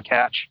Solomon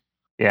catch.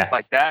 Yeah,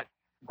 like that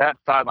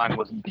sideline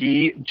was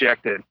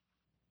dejected.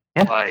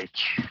 Yeah. Like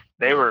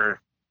they were.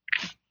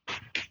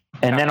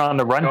 And then on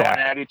the run back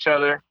at each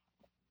other.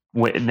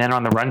 And then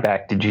on the run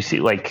back, did you see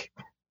like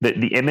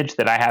the image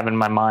that I have in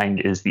my mind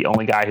is the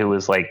only guy who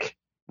was like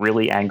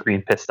really angry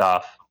and pissed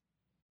off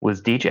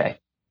was DJ,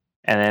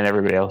 and then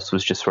everybody else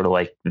was just sort of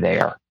like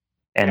there.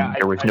 And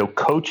there was no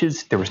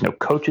coaches. There was no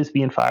coaches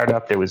being fired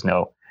up.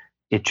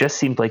 It just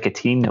seemed like a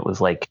team that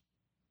was like,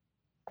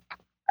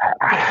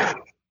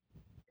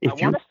 I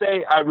want to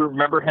say I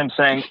remember him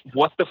saying,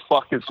 "What the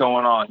fuck is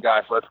going on,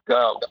 guys? Let's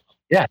go."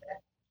 Yeah.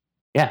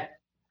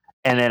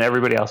 And then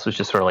everybody else was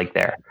just sort of like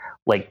there.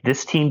 Like,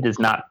 this team does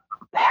not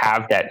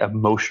have that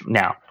emotion.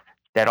 Now,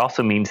 that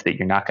also means that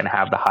you're not going to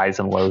have the highs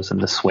and lows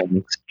and the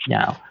swings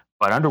now.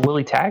 But under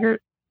Willie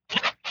Taggart,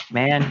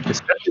 man,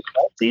 especially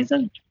last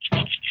season,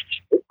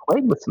 they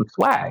played with some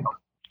swag.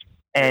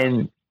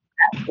 And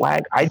that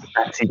swag, I did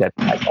not see that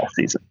swag last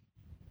season.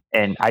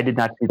 And I did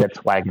not see that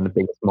swag in the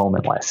biggest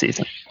moment last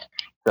season.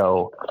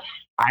 So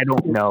I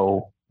don't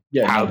know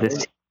how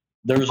this...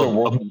 There's a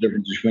world of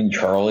difference between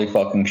Charlie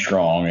fucking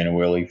Strong and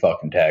Willie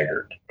fucking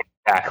Taggart.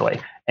 Exactly.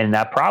 And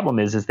that problem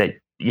is that,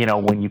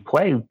 when you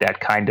play that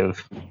kind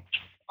of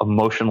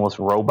emotionless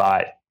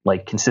robot,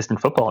 like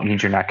consistent football, it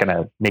means you're not going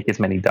to make as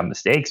many dumb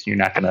mistakes. You're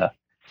not going to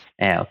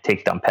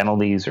take dumb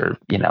penalties or,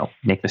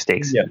 make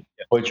mistakes. Yeah.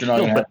 But you're not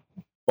going to have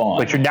fun.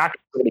 But you're not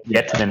going to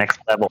get to the next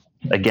level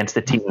against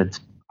a team that's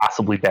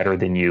possibly better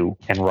than you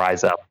and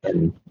rise up,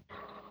 and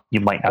you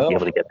might not be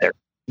able to get there.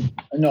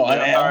 No,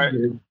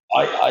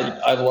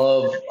 I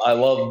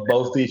love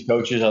both these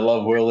coaches. I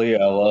love Willie.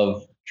 I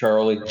love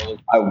Charlie.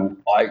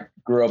 I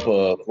grew up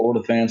a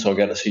Florida fan, so I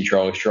got to see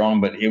Charlie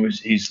Strong. But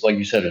he's like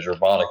you said, he's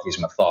robotic. He's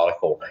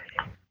methodical.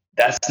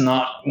 That's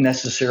not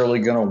necessarily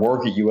going to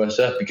work at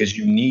USF because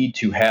you need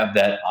to have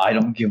that I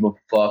don't give a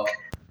fuck.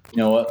 You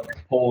know what?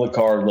 Pull the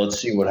card. Let's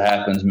see what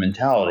happens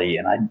mentality.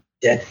 And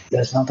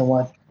that's not the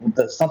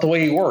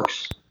way he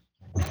works.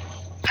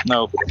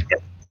 No.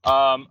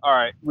 All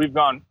right, we've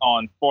gone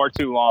on far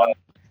too long.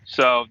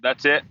 So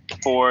that's it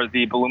for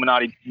the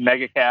Illuminati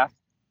Megacast.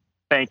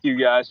 Thank you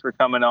guys for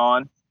coming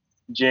on.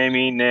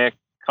 Jamie, Nick,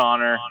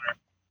 Connor,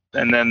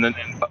 and then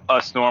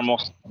us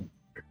normals.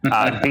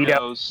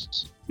 Vito,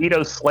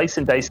 slice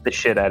and dice the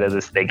shit out of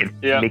this thing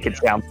and make it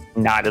sound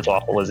not as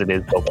awful as it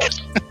is. Go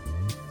Bulls.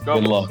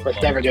 Good luck.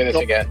 Let's never do this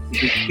again.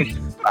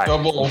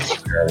 Go Bulls.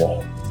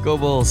 Go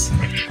Bulls.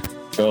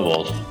 Go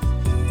Bulls.